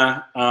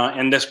Savannah,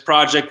 and this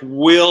project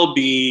will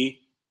be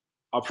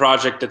a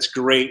project that's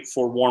great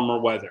for warmer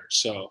weather.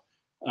 So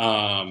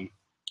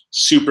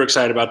super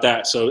excited about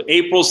that. So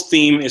April's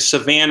theme is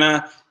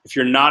Savannah. If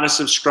you're not a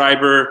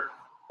subscriber,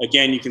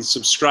 again, you can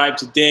subscribe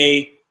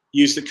today.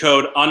 Use the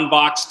code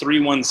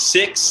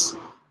UNBOX316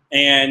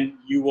 and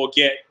you will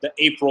get the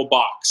April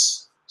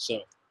box.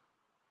 So,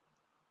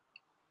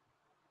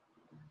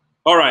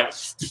 all right.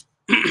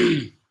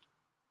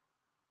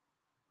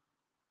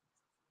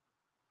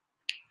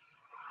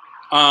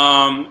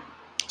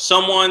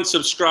 Someone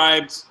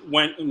subscribed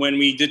when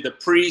we did the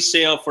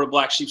pre-sale for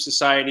Black Sheep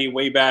Society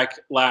way back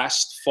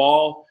last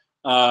fall,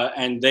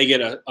 and they get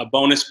a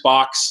bonus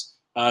box.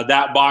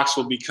 That box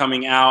will be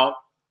coming out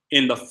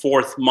in the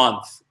 4th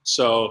month.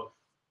 So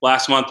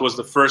last month was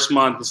the 1st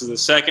month. This is the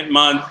 2nd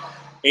month.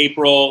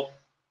 April,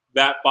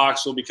 that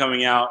box will be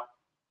coming out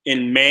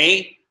in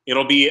May.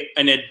 It'll be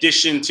an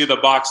addition to the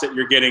box that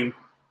you're getting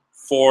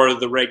for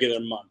the regular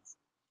month.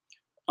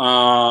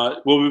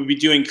 We'll be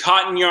doing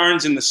cotton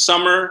yarns in the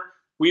summer.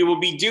 We will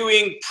be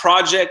doing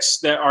projects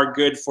that are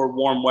good for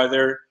warm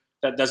weather.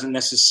 That doesn't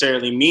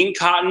necessarily mean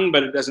cotton,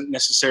 but it doesn't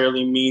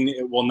necessarily mean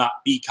it will not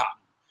be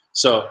cotton.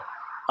 So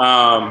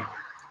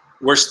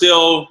we're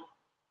still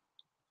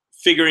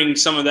figuring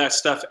some of that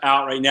stuff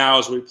out right now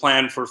as we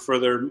plan for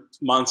further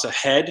months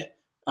ahead.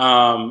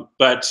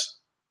 But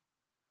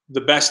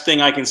the best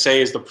thing I can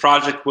say is the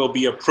project will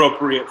be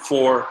appropriate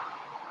for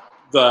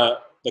the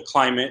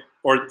climate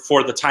or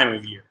for the time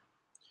of year.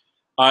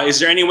 Is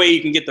there any way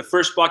you can get the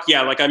first block?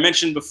 Yeah, like I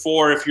mentioned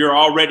before, if you're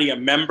already a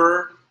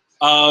member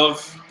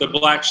of the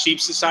Black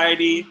Sheep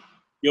Society,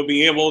 you'll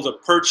be able to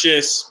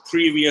purchase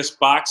previous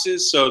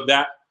boxes. So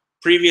that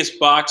previous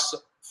box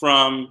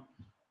from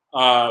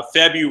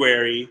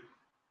February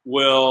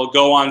will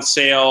go on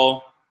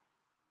sale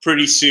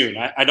pretty soon.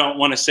 I don't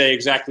want to say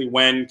exactly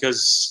when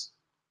because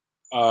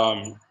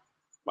I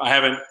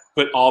haven't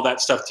put all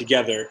that stuff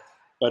together,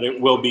 but it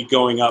will be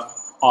going up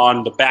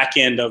on the back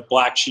end of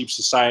Black Sheep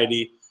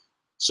Society.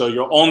 So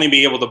you'll only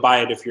be able to buy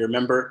it if you're a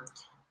member.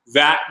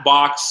 That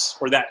box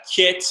or that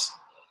kit,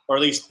 or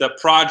at least the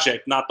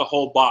project, not the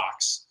whole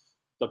box.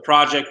 The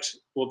project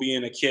will be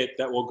in a kit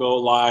that will go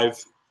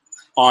live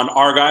on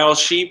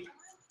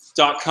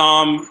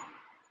argylesheep.com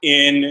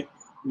in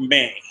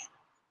May.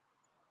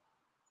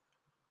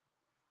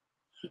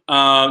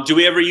 Do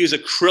we ever use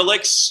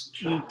acrylics?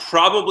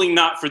 Probably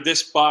not for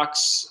this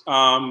box.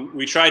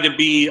 We try to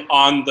be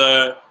on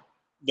the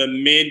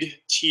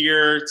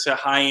mid-tier to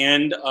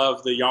high-end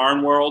of the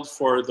yarn world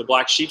for the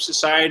Black Sheep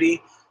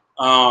Society.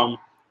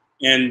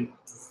 And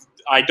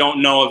I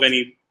don't know of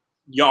any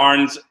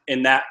yarns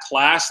in that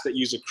class that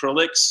use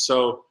acrylics.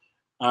 So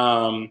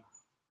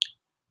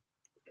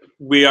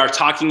we are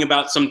talking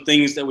about some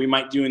things that we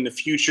might do in the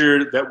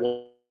future that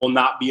will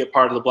not be a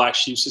part of the Black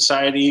Sheep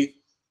Society.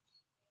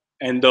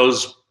 And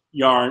those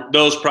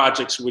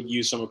projects would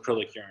use some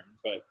acrylic yarn,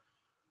 but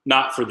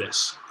not for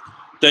this.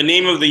 The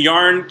name of the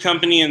yarn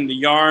company and the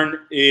yarn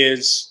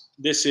is,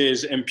 this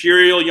is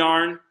Imperial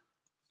Yarn,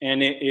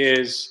 and it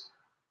is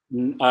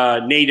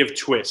Native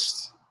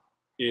Twist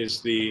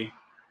is the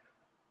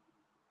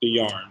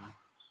yarn.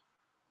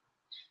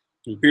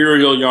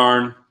 Imperial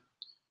Yarn,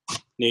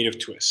 Native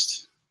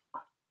Twist.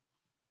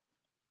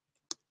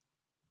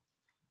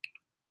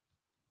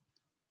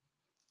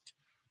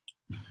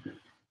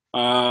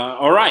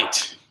 All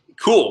right,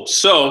 cool.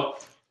 So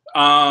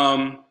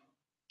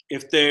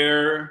if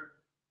there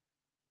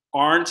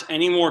aren't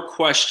any more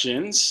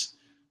questions,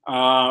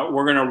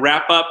 we're going to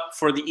wrap up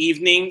for the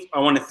evening. I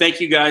want to thank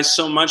you guys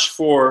so much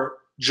for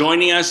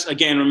joining us.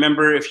 Again,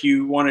 remember, if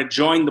you want to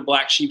join the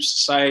Black Sheep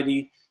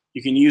Society,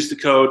 you can use the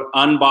code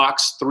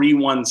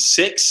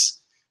UNBOX316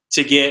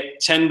 to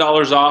get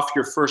 $10 off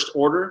your first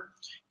order.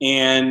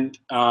 And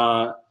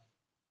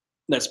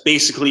that's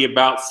basically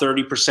about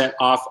 30%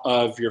 off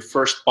of your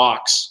first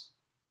box,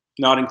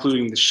 not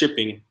including the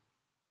shipping.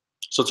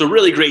 So it's a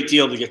really great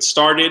deal to get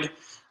started.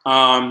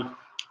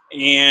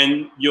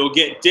 And you'll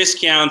get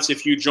discounts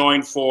if you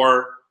join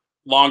for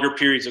longer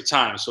periods of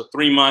time. So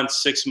 3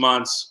 months, 6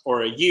 months,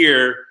 or a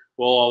year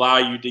will allow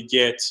you to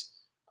get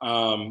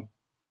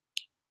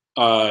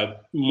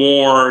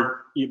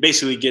more. You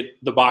basically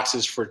get the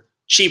boxes for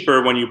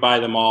cheaper when you buy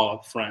them all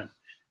up front.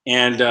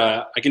 And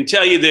I can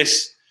tell you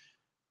this,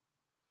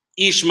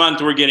 each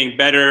month we're getting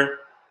better.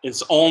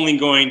 It's only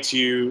going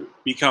to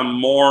become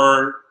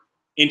more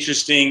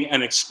interesting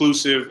and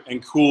exclusive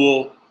and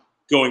cool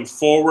going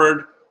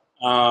forward.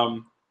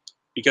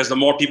 Because the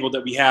more people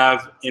that we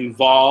have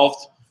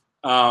involved,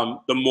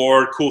 the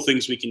more cool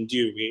things we can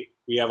do.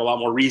 We have a lot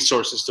more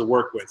resources to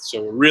work with.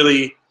 So we're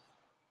really,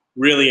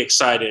 really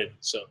excited.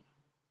 So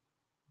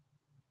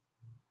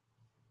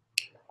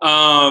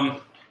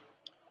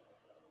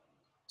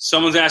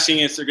someone's asking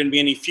if there are going to be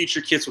any future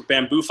kits with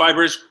bamboo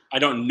fibers. I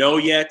don't know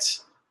yet.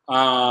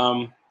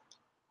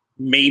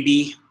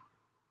 Maybe,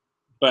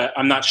 but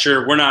I'm not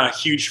sure. We're not a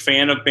huge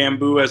fan of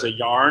bamboo as a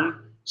yarn.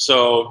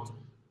 So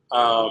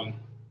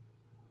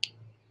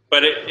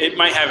but it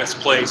might have its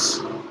place.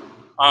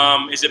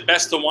 Is it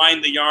best to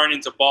wind the yarn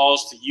into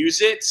balls to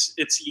use it?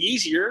 It's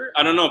easier.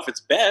 I don't know if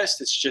it's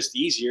best. It's just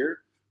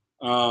easier.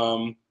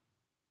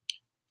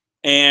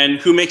 And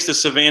who makes the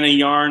Savannah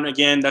yarn?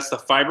 Again, that's the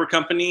fiber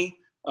company.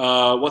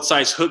 What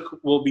size hook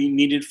will be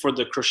needed for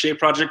the crochet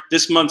project?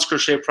 This month's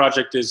crochet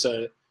project is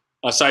a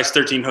size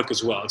 13 hook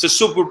as well. It's a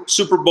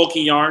super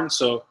bulky yarn,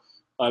 so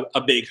a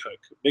big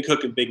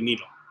hook and big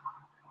needle.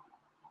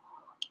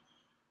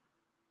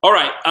 All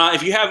right,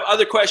 if you have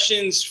other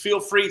questions, feel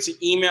free to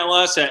email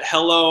us at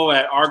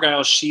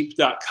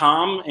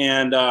hello@argylesheep.com,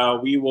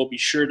 and we will be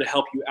sure to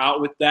help you out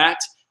with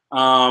that.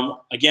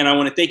 Again, I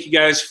want to thank you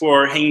guys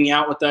for hanging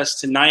out with us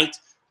tonight.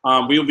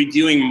 We will be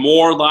doing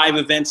more live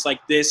events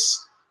like this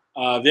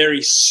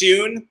very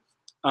soon.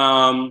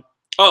 We're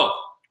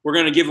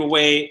going to give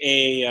away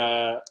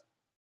a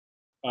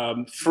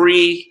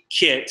free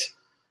kit.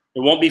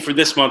 It won't be for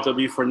this month. It'll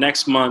be for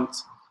next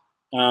month.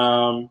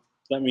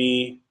 Let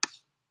me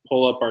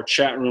pull up our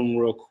chat room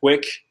real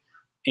quick.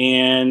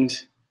 And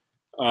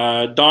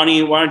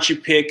Donnie, why don't you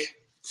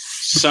pick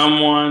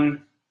a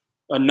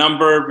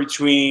number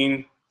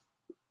between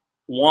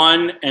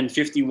 1 and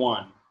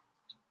 51.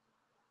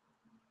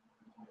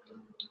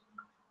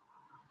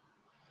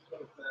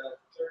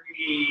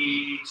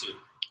 32.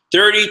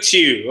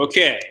 32.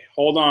 Okay,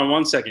 hold on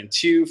one second.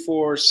 2,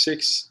 4,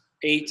 6,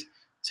 8,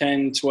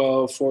 10,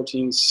 12,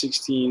 14,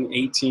 16,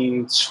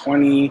 18,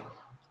 20,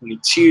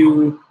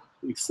 22,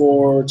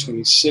 24,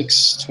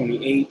 26,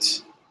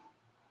 28,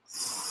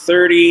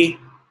 30.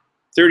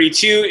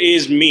 32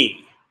 is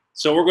me.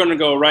 So we're going to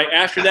go right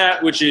after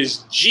that, which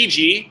is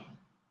Gigi.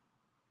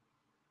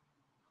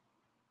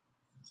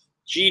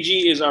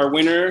 Gigi is our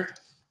winner.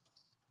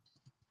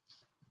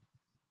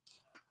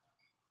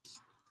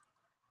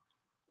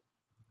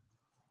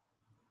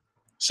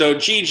 So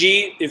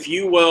Gigi, if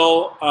you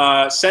will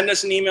send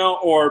us an email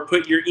or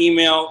put your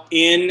email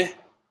in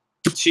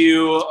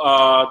to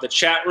the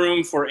chat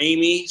room for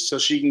Amy so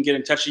she can get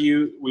in touch with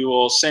you, we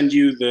will send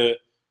you the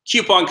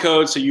coupon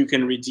code so you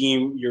can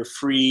redeem your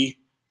free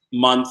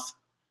month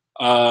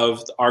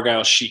of the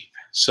Argyle Sheep.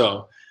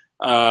 So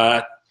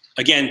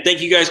again,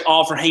 thank you guys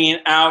all for hanging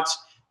out.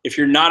 If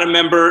you're not a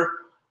member,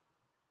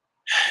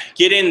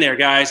 get in there,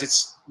 guys.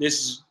 This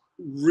is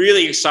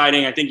really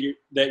exciting. I think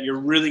that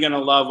you're really going to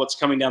love what's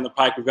coming down the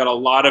pike. We've got a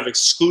lot of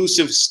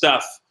exclusive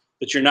stuff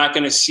that you're not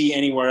going to see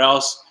anywhere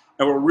else.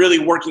 And we're really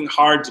working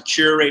hard to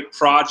curate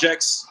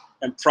projects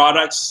and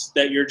products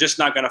that you're just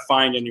not going to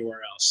find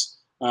anywhere else.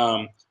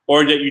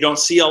 Or that you don't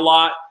see a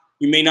lot,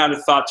 you may not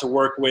have thought to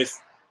work with.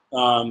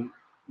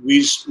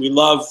 We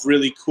love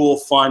really cool,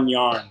 fun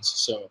yarns.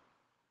 So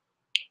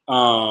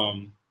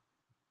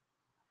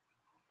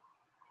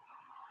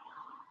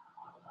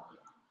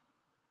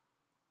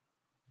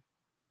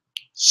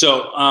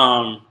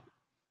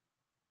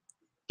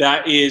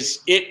that is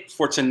it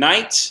for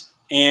tonight,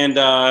 and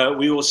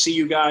we will see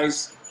you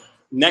guys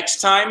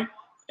next time.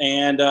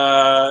 And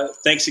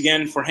thanks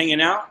again for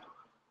hanging out.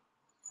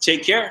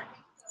 Take care.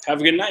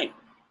 Have a good night.